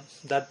devotee,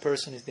 that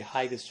person is the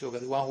highest yoga,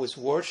 the one who is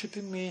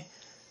worshipping me.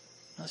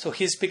 So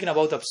he's speaking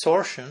about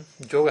absorption.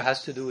 Yoga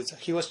has to do with,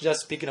 he was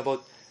just speaking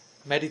about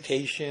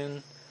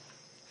meditation,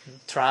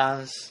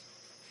 trance.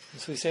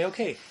 So we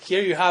say,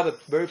 here you have a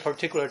very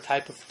particular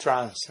type of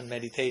trance and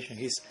meditation.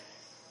 He's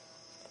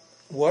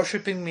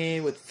worshipping me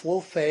with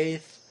full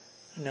faith,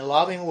 in a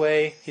loving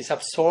way. He's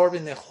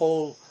absorbing the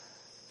whole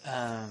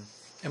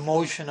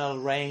emotional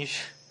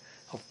range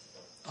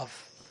of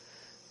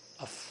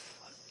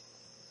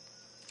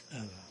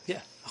a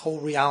whole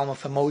realm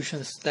of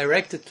emotions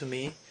directed to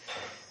me.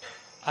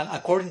 And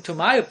according to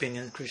my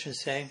opinion, Krishna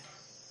is saying,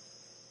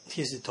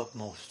 he's the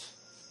topmost.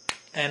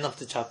 End of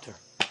the chapter.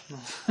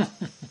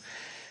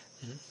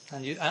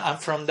 And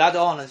from that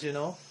on, as you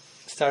know,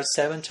 start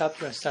 7th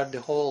chapter and start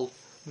the whole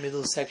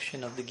middle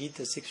section of the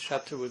Gita, 6th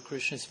chapter, where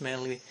Krishna is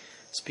mainly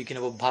speaking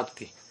about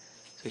bhakti.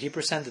 So he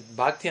presented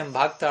bhakti and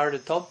bhakta are the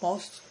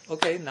topmost.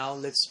 Now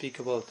let's speak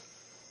about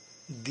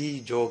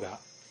the yoga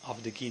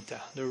of the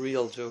Gita, the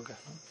real yoga.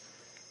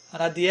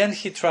 And at the end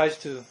he tries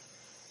to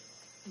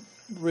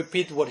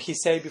repeat what he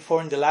said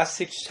before in the last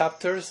 6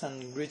 chapters,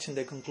 and reaching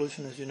the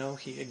conclusion, as you know,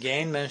 he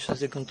again mentions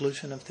the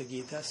conclusion of the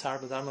Gita,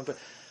 Sarva Dharma,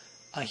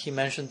 and he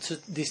mentioned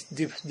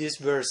this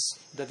verse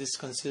that is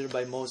considered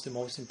by most the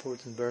most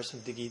important verse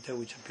of the Gita,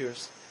 which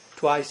appears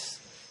twice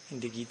in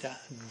the Gita,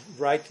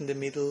 right in the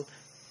middle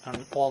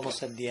and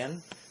almost at the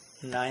end,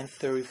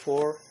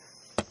 934,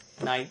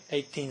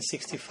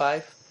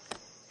 1865,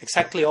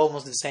 exactly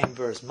almost the same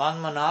verse.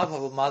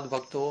 Padmanabha mad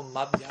bhakto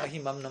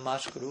madhyahi mam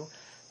namaskuru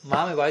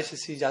mame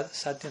vaisasi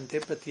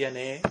satyante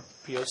pratyane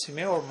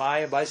priyosime, or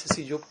maya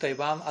vaisasi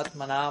yuktaivam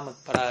atmanam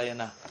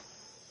parayana.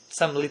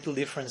 Some little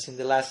difference in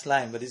the last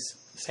line, but it's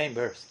the same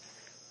verse.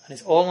 And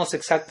it's almost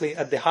exactly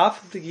at the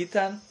half of the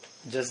Gita,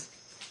 just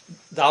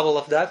double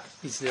of that,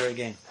 it's there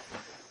again.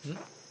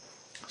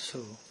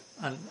 So,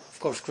 and of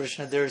course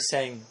Krishna there is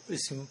saying,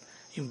 is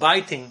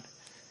inviting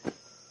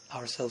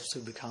ourselves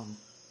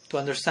to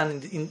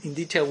understand in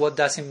detail what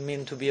does it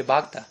mean to be a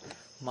bhakta.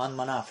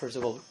 Man-mana, first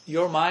of all,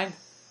 your mind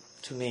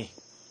to me.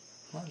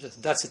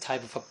 That's a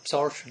type of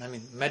absorption. I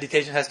mean,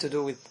 meditation has to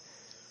do with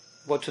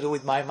what to do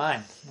with my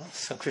mind.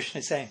 So Krishna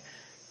is saying,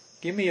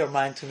 give me your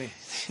mind to me.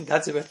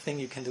 That's the best thing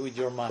you can do with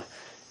your mind.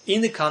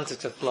 In the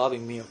context of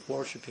loving me, of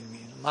worshipping me.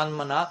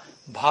 Man-mana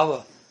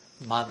bhava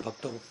mad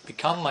bhakto.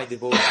 Become my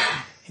devotee.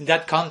 In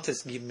that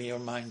context, give me your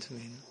mind to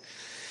me.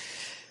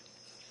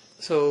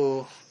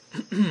 So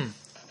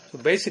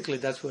basically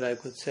that's what I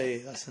could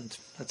say as an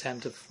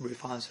attempt of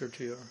brief answer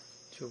to your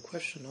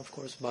question. Of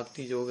course,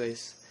 Bhakti Yoga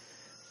is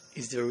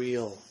the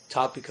real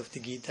topic of the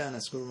Gita, and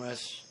as Guru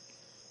Maharaj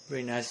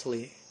very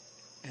nicely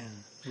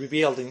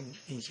revealed in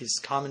his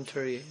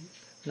commentary,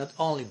 not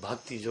only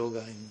Bhakti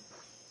Yoga in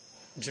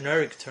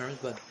generic terms,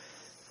 but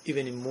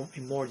even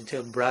in more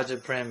detail, Braja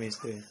Prem is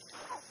the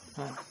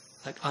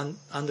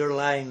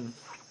underlying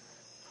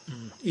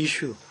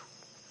issue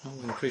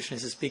when Krishna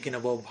is speaking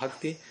about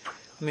Bhakti.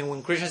 I mean,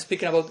 when Krishna is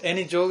speaking about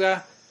any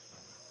yoga,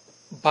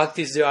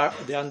 Bhakti is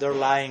the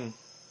underlying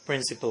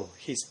principle.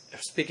 He's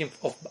speaking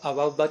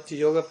about Bhakti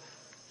Yoga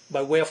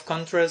by way of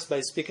contrast,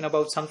 by speaking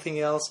about something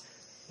else,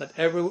 but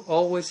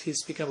always he's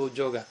speaking about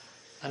yoga.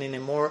 And in a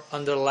more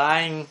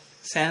underlying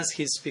sense,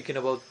 he's speaking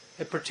about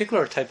a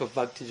particular type of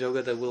Bhakti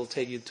Yoga that will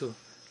take you to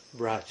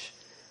Braj.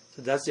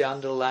 So that's the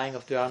underlying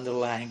of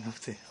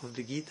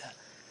the Gita.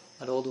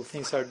 And all the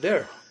things are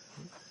there,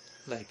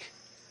 like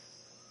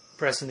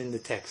present in the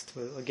text.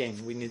 Well,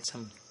 again, we need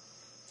some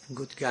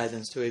good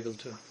guidance to be able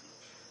to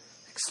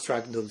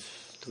extract those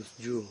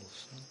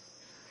jewels.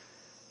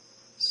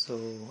 So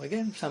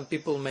again, some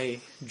people may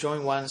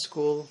join one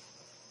school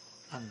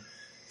and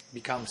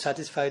become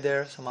satisfied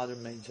there. Some other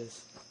may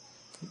just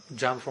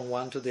jump from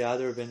one to the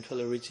other,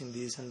 eventually reaching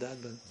this and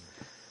that. But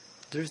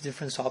there's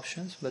different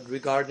options. But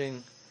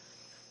regarding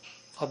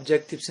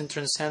objectives in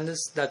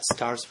transcendence, that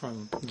starts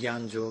from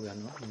Gyan Yoga.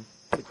 No?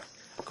 The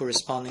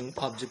corresponding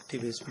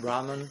objective is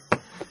Brahman.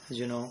 As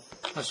you know,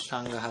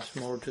 Ashtanga has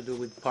more to do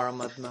with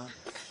Paramatma.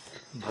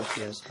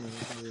 Bhakti has more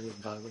to do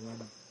with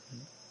Bhagavan.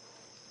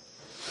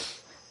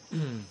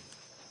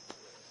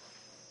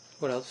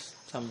 What else?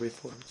 Some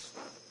brief words.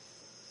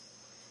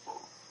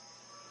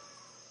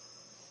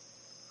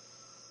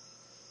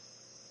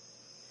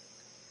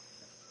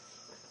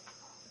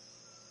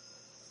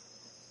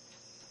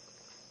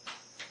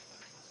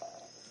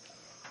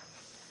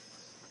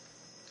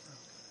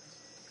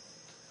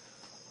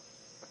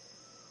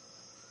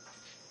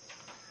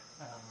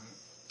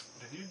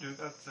 Did you do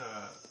that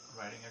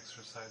writing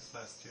exercise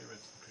last year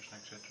with Krishna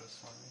Kshetra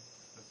Swami?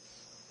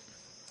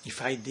 If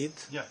I did?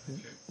 Yeah.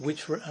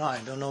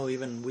 I don't know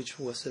even which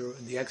was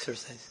the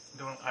exercise.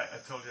 The one I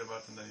told you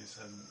about, and then you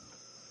said,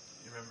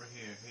 you remember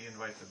he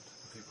invited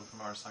people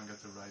from our Sangha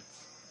to write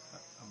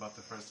about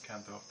the first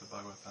canto of the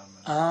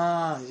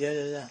Bhagavatam.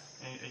 Yeah.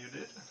 And you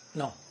did?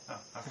 No. Oh,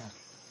 okay. No.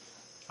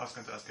 I was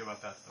going to ask you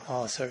about that.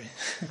 Oh, sorry.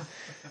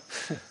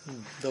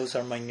 Those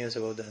are my news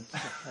about that.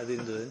 I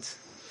didn't do it.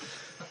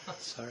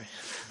 Sorry.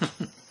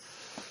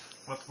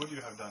 What would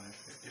you have done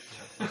if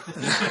you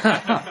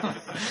had?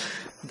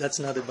 That's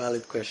not a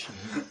valid question.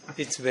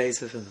 It's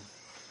based on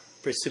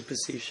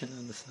presupposition,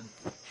 understand?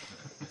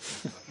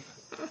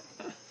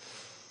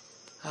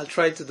 I'll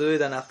try to do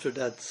it, and after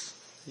that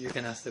you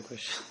can ask the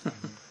question.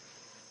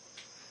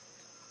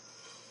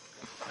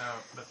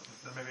 But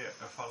there may be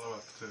a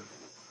follow-up to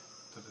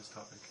this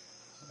topic.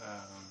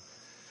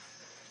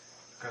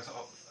 Because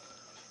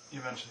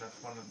you mentioned that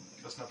one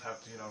does not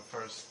have to,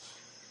 first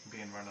be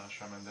in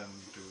Varnashram and then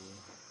do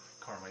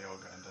Karma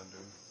Yoga and then do...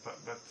 But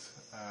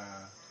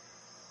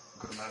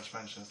Guru Maharaj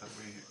mentions that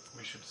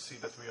we should see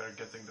that we are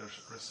getting the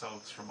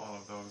results from all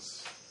of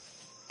those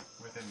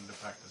within the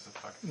practice of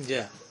Bhakti.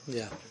 Yeah. If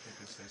you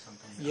could say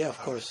something. Yeah, of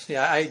course.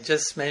 Yeah, I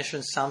just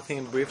mentioned something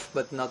in brief,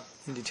 but not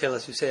in detail,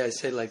 as you say. I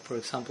say, like, for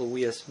example,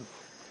 we as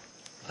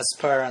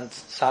aspirant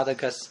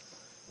sadhakas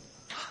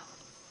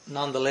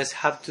nonetheless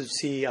have to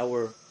see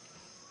our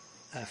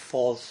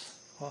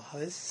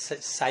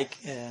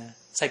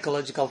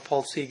psychological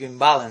false ego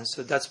imbalance.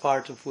 So that's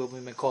part of what we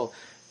may call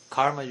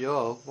karma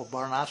yoga or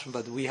varnashram,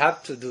 but we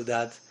have to do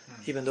that,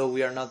 even though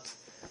we are not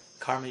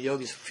karma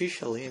yogis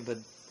officially, but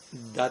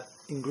that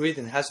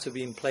ingredient has to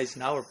be in place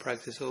in our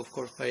practice. So of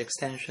course, by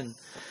extension,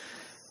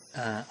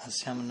 as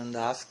Shyamananda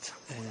asked,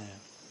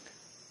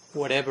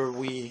 whatever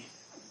we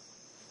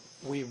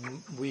may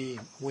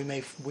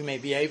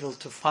be able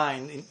to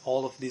find in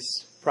all of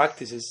these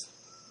practices,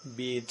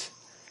 be it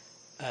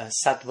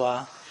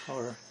sattva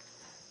or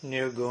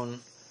nirgun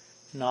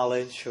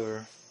knowledge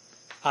or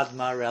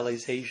atma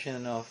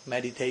realization of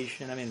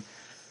meditation. I mean,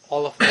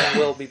 all of them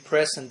will be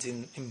present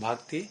in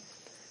bhakti,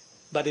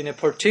 but in a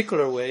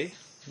particular way,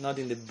 not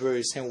in the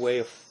very same way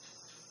of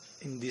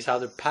in these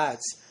other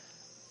paths.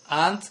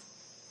 And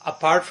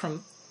apart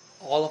from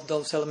all of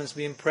those elements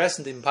being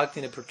present in bhakti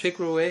in a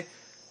particular way,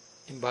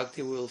 in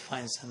bhakti we will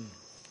find some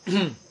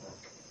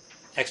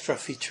extra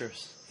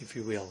features, if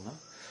you will. No?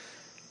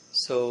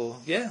 So,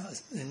 yeah,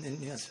 as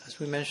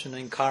we mentioned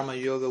in karma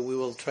yoga, we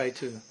will try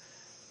to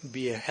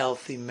be a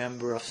healthy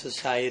member of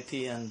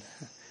society and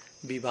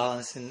be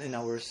balanced in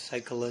our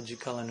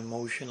psychological and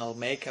emotional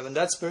makeup, and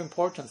that's a very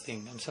important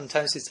thing. And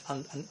sometimes it's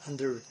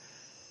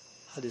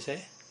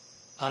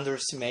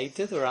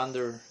underestimated or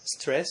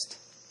understressed.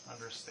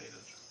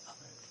 Understated.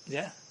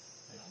 Yeah,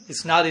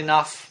 it's not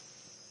enough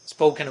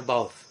spoken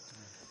about,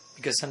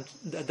 because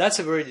that's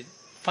a very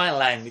fine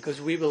line,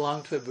 because we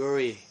belong to a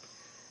very,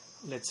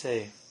 let's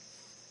say,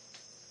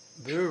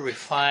 very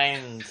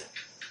refined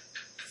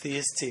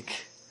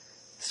theistic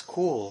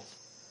school,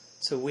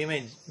 so we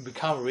may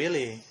become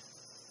really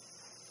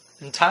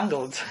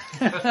entangled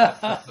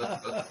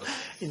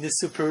in the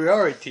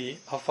superiority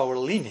of our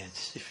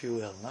lineage, if you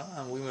will, no?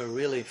 And we may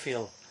really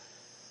feel,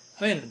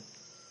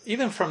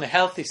 even from a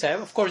healthy side,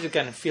 of course you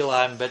can feel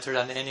I'm better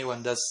than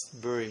anyone, that's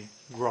very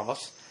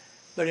gross.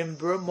 But in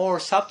a more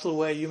subtle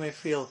way, you may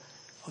feel,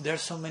 oh,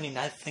 there's so many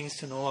nice things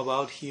to know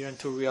about here and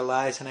to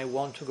realize, and I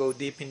want to go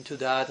deep into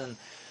that, and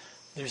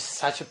there's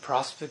such a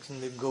prospect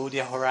in the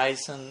Gaudiya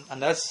horizon,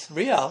 and that's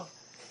real.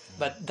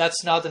 But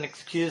that's not an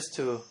excuse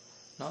to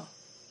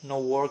no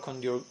work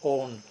on your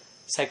own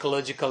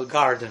psychological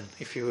garden,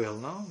 if you will,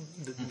 no?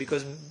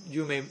 Because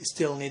you may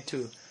still need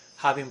to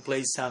have in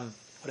place some,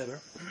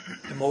 whatever,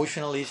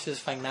 emotional issues,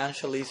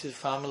 financial issues,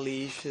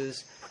 family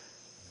issues,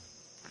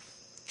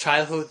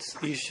 childhood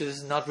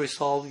issues not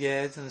resolved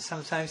yet, and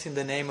sometimes in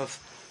the name of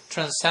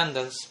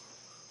transcendence,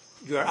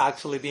 you are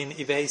actually being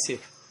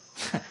evasive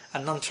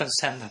and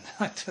non-transcendent,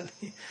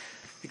 actually.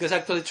 Because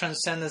actually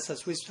transcendence,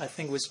 as I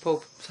think we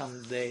spoke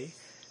someday,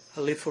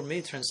 at least for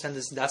me,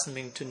 transcendence doesn't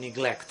mean to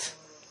neglect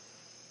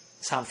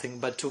something,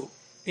 but to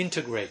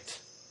integrate.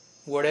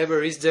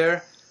 Whatever is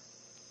there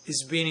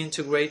is being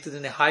integrated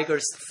in a higher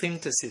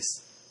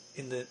synthesis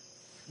in the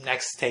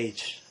next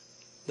stage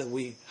that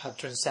we have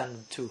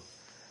transcended to.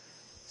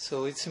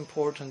 So it's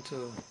important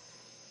to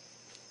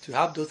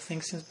have those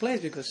things in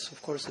place, because,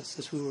 of course,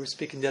 as we were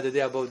speaking the other day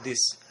about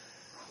this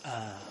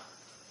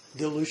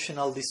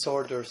delusional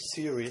disorder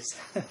series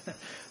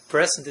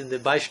present in the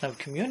Vaishnava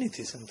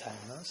community sometimes,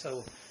 no?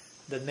 So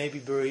that may be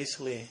very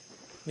easily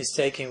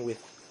mistaken with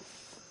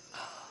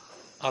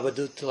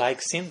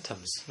Avadut-like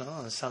symptoms, no?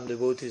 And some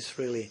devotees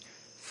really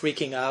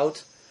freaking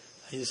out,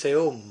 and you say,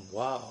 oh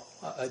wow,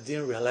 I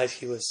didn't realize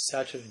he was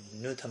such a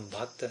Nutan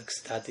Bhakta,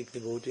 ecstatic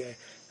devotee.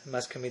 I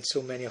must commit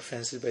so many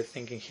offenses by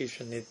thinking he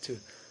should need to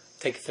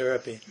take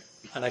therapy.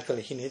 And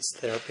actually he needs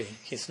therapy.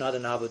 He's not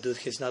an Avadut,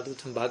 he's not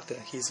Nutan Bhakta,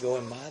 he's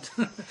going mad.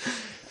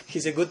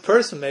 He's a good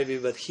person maybe,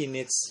 but he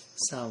needs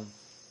some,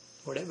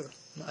 whatever,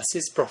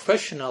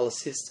 professional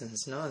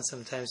assistance, no? And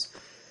sometimes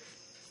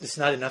it's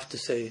not enough to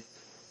say,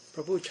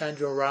 Prabhu, chant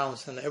your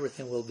rounds and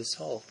everything will be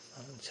solved.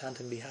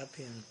 Chant and be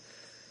happy. And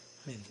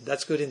I mean,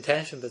 that's good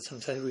intention, but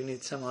sometimes we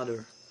need some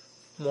other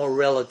more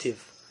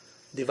relative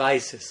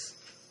devices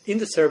in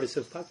the service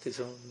of bhakti,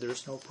 so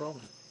there's no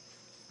problem.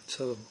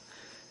 So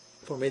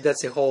for me,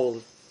 that's a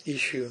whole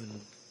issue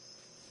in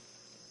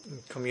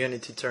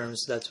community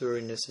terms. That's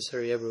very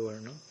necessary everywhere,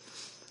 no?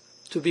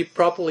 To be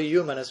properly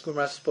human, as Guru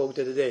Maharaj spoke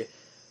the other day,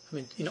 I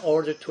mean, in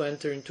order to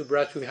enter into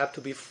Braj, we have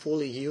to be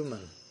fully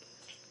human.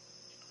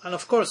 And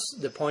of course,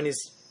 the point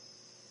is,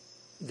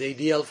 the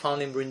ideal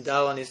found in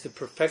Vrindavan is the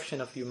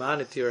perfection of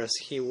humanity, or as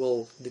he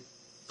will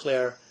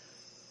declare,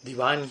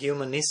 divine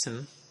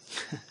humanism.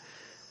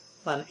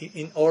 And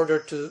in order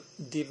to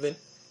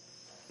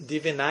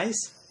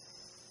divinize,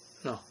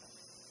 no,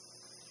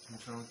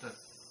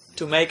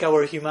 to make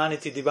our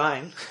humanity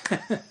divine,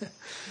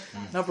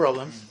 no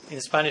problem. In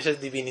Spanish,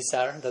 it's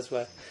divinizar. That's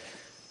why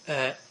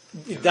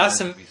it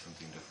doesn't. Be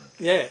something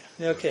different.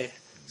 Yeah. Okay.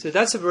 So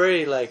that's a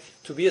very,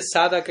 to be a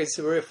sadhaka, it's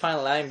a very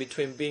fine line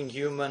between being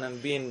human and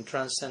being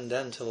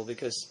transcendental,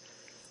 because,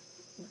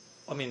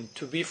 I mean,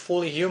 to be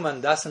fully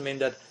human doesn't mean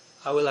that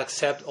I will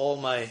accept all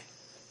my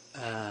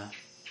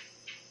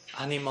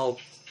animal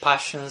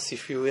passions,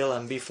 if you will,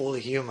 and be fully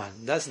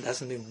human. That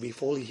doesn't mean be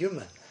fully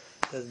human.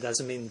 That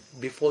doesn't mean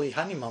be fully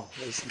animal,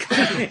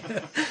 basically.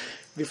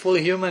 Be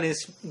fully human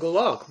is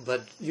Golok,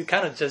 but you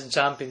cannot just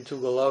jump into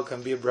Golok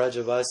and be a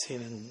Brajavasi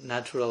in a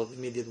natural,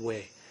 immediate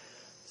way.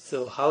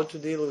 So how to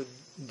deal with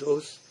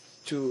those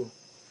two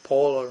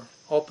polar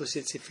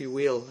opposites, if you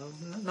will?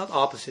 Not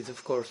opposites,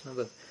 of course, no,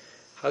 but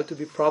how to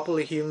be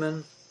properly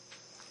human,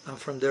 and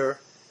from there,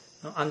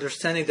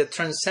 understanding that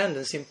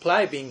transcendence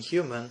implies being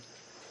human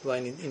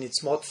when in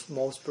its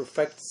most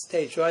perfect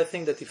stage. So I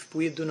think that if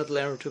we do not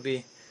learn to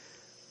be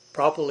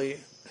properly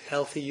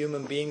healthy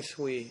human beings,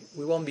 we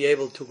won't be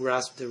able to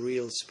grasp the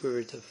real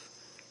spirit of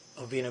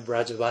being a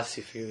Brajavasi,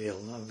 if you will,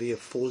 not be a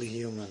fully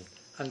human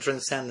and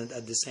transcendent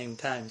at the same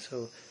time.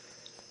 So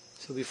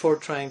before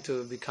trying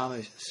to become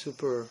a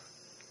super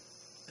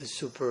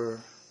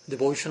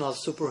devotional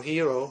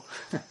superhero,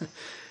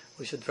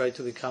 we should try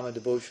to become a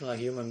devotional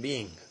human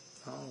being.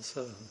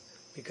 Also,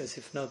 because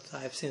if not, I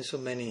have seen so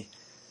many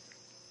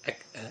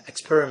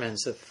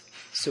experiments of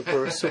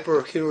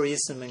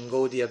superheroism in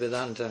Gaudiya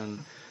Vedanta,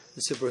 and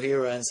the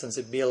superhero ends as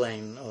a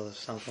villain or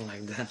something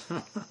like that.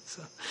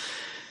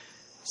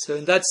 So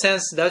in that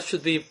sense, that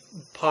should be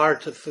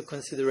part of the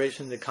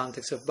consideration in the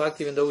context of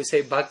bhakti. Even though we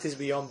say bhakti is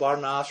beyond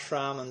varna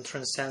ashram and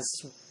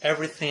transcends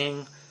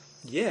everything,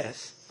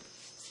 yes,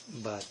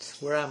 but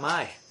where am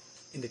I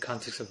in the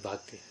context of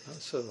bhakti?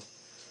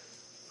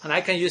 And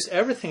I can use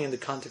everything in the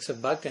context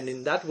of bhakti, and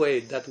in that way,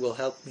 that will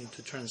help me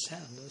to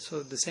transcend.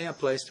 So the same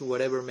applies to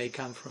whatever may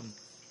come from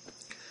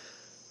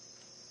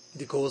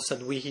the goals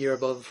that we hear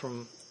about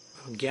from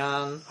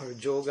Gyan or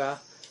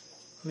Yoga.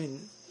 I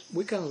mean,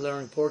 we can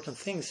learn important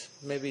things.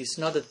 Maybe it's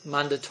not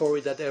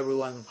mandatory that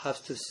everyone has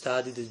to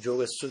study the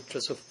Yoga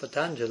Sutras of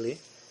Patanjali,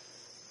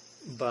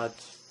 but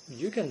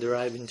you can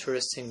derive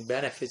interesting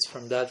benefits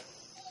from that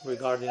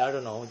regarding, I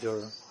don't know,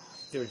 your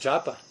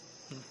japa,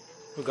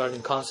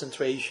 regarding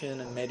concentration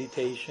and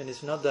meditation.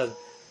 It's not that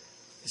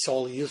it's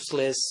all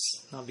useless,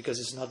 because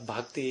it's not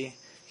bhakti.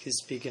 He's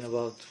speaking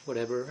about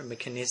whatever, a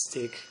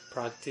mechanistic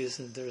practice,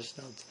 and there's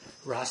not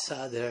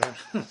rasa there.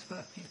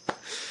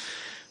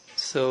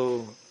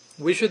 So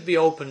we should be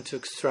open to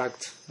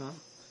extract,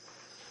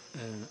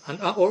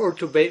 or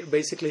to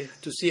basically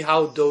to see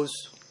how those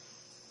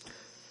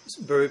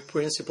very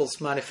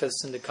principles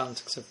manifest in the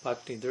context of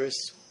bhakti. There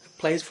is a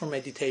place for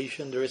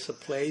meditation, there is a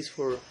place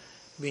for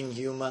being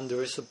human,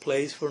 there is a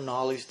place for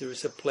knowledge, there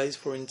is a place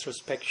for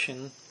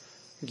introspection.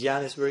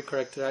 Jnana is very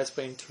characterized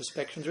by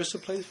introspection. There is a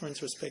place for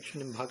introspection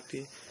in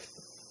bhakti.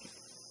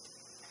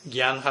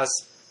 Jnana has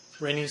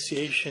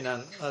renunciation,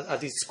 and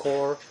at its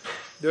core,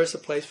 there is a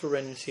place for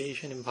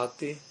renunciation in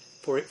bhakti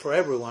for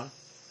everyone.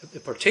 A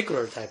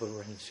particular type of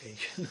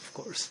renunciation, of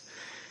course,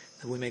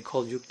 that we may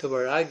call yukta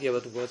vairagya,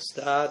 but what's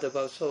that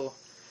about? So,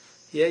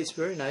 yeah, it's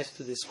very nice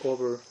to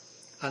discover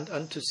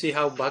and to see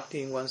how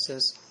bhakti, in one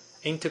sense,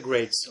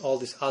 integrates all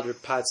these other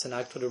paths and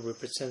actually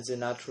represents the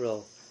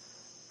natural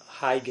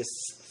highest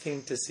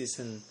synthesis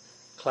and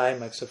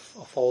climax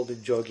of all the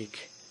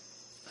yogic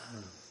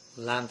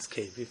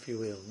landscape, if you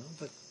will.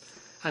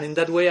 And in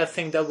that way, I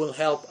think that will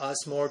help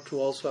us more to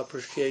also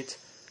appreciate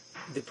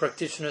the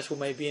practitioners who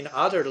may be in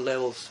other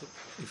levels,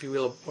 if you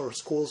will, or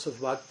schools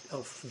of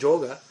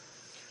yoga,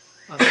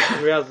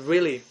 and we are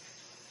really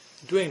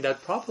doing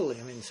that properly.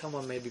 I mean,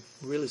 someone may be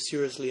really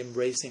seriously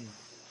embracing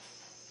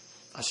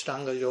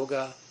Ashtanga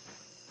yoga,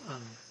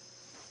 and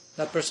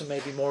that person may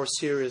be more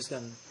serious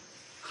than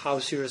how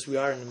serious we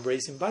are in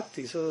embracing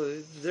bhakti.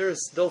 So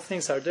those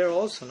things are there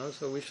also, no?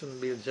 So we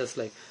shouldn't be just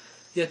like,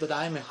 yes, but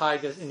I'm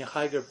in a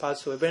higher path,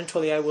 so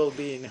eventually I will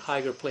be in a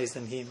higher place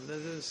than him.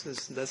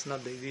 That's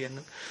not the idea.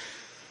 No?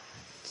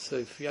 So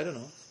I don't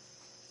know,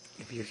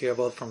 if you hear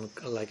about from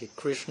like a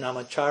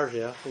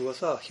Krishnamacharya,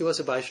 he was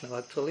a Vaishnava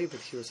actually, but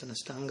he was an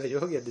Ashtanga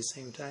yogi at the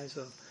same time,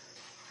 so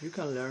you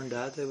can learn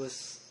that. I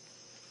was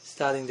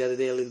studying the other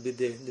day a little bit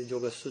the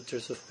Yoga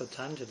Sutras of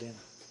Patanjali.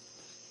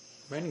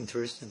 Many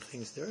interesting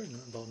things there,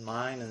 about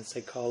mind and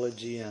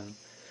psychology and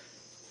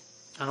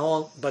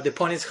all. But the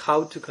point is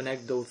how to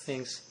connect those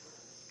things.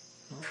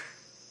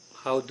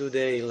 How do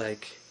they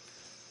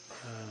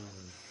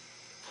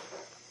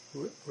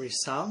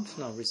resound?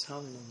 No,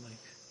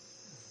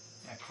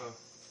 Echo.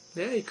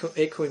 Yeah,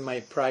 echo in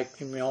my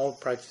own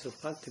practice of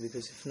bhakti.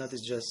 Because if not,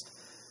 it's just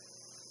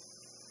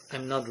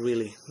I'm not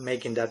really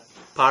making that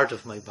part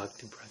of my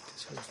bhakti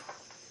practice.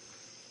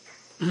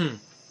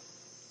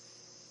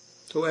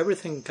 So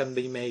everything can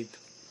be made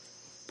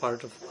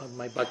part of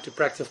my bhakti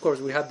practice. Of course,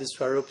 we have the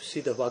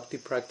Swarup-siddha bhakti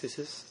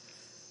practices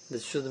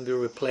that shouldn't be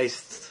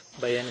replaced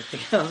by anything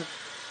else.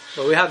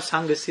 But we have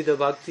Sangha-siddha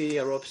bhakti,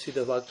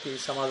 Arup-siddha bhakti,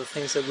 some other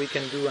things that we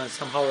can do and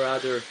somehow or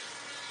other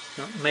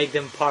make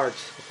them part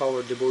of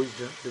our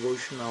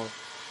devotional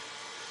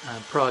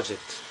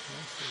project.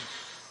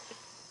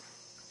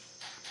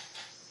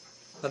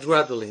 But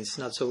gradually, it's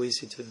not so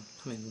easy to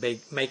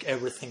make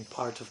everything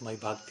part of my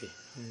bhakti.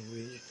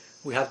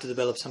 We have to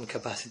develop some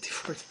capacity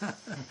for that.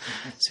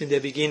 So in the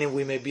beginning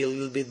we may be a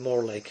little bit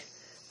more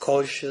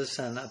cautious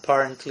and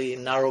apparently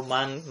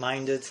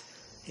narrow-minded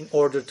in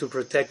order to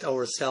protect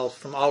ourselves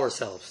from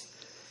ourselves.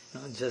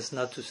 Just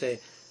not to say,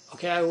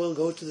 okay, I will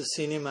go to the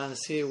cinema and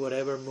see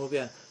whatever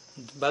movie,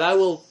 but I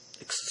will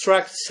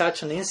extract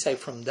such an insight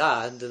from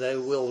that I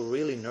will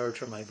really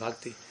nurture my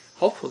bhakti,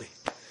 hopefully.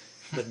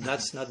 But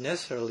that's not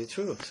necessarily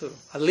true. So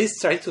at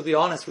least try to be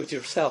honest with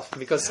yourself,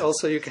 because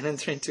also you can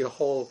enter into a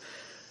whole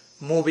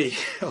movie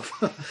of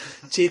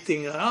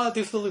cheating.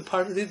 This will be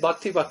part of this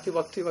bhakti. Yes,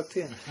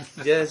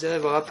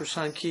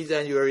 Bhagavan Ki,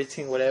 and you are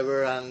eating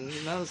whatever, and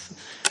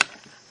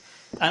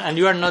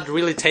you are not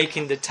really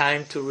taking the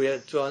time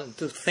to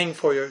think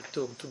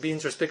to be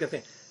introspective.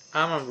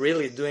 Am I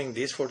really doing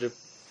this for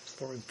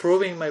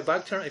improving my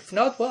bhakti? If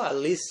not, well, at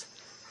least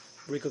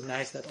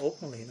recognize that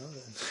openly,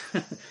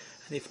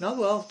 and if not,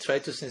 well, try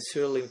to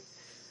sincerely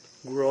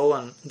grow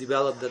and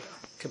develop that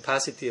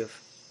capacity of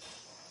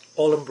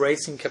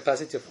all-embracing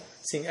capacity of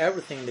seeing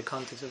everything in the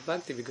context of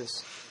bhakti,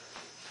 because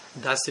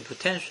that's the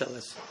potential.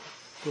 As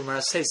Guru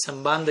Maharaj says,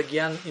 Sambandha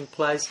Gyan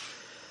implies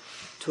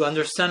to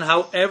understand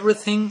how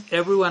everything,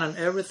 everyone and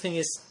everything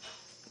is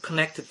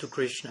connected to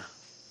Krishna.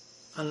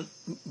 And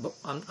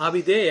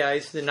Abhideya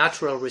is the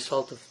natural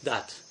result of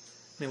that.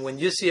 I mean, when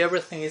you see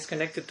everything is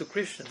connected to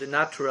Krishna, the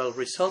natural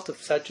result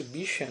of such a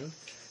vision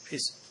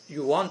is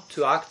you want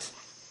to act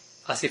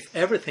as if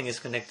everything is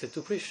connected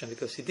to Krishna,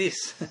 because it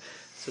is.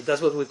 So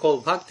that's what we call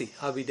bhakti.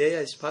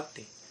 Abhideya is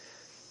bhakti.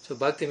 So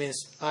bhakti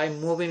means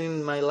I'm moving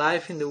in my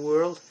life in the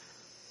world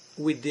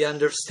with the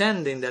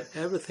understanding that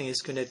everything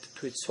is connected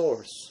to its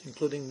source,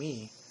 including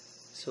me.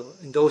 So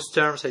in those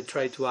terms I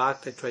try to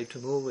act, I try to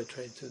move, I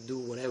try to do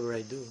whatever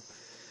I do.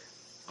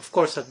 Of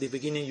course, at the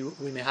beginning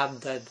we may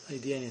have that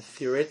idea in a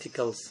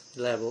theoretical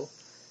level.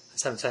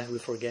 Sometimes we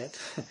forget.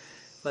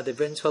 But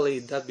eventually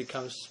that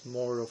becomes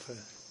more of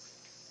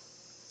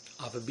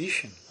a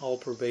vision,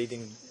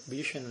 all-pervading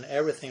vision, and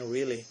everything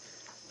really,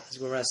 as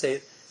we're going to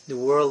say, the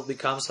world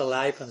becomes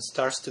alive and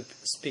starts to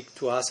speak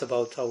to us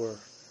about our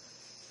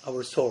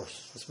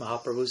source, as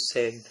Mahaprabhu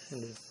said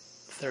in the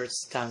third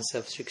stanza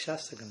of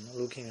Shikshastakam,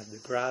 looking at the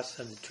grass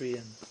and the tree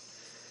and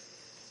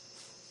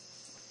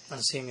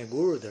seeing a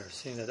guru there,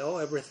 seeing that,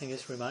 everything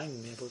is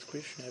reminding me about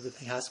Krishna,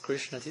 everything has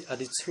Krishna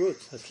at its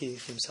root, that he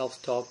himself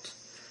taught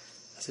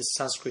as a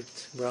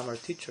Sanskrit grammar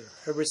teacher.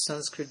 Every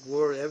Sanskrit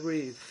word,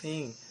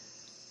 everything,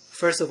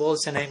 first of all,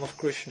 is the name of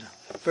Krishna.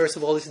 First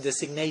of all, is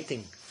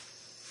designating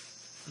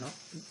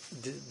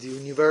the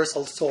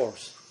universal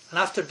source. And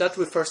after that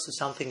refers to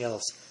something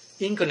else,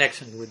 in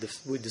connection with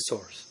the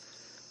source.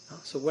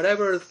 So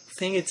whatever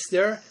thing it's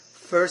there,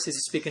 first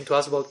is speaking to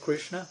us about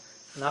Krishna,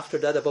 and after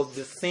that about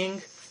the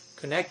thing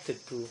connected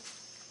to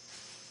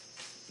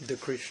the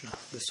Krishna,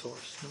 the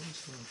source.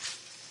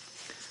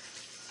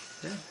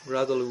 So,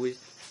 gradually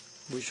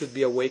we should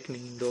be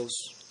awakening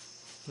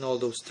in all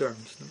those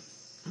terms.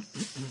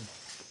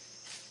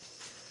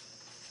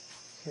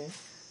 Okay.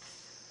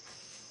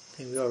 I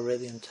think we are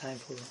ready on time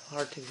for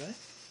Arctic, right?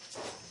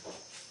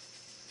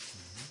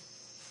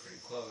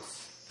 Pretty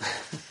close.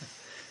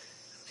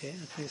 Okay,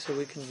 I think so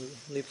we can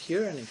leave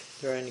here, and if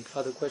there are any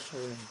other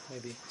questions, we may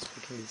maybe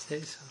speak in these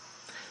days. So,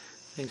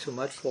 thanks so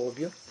much for all of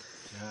you.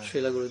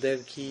 Srila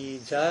Gurudev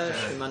ki jai,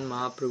 Sriman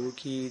Mahaprabhu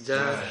ki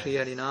jai, Sri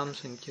Harinam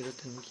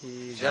Sankirtan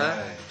ki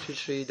jai,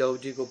 Sri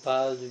Dauji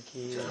Gopal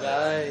ki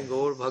jai,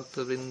 Gaur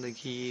Bhakta Vrinda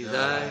ki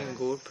jai,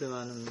 Gaur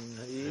Premanand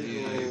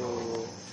Hari.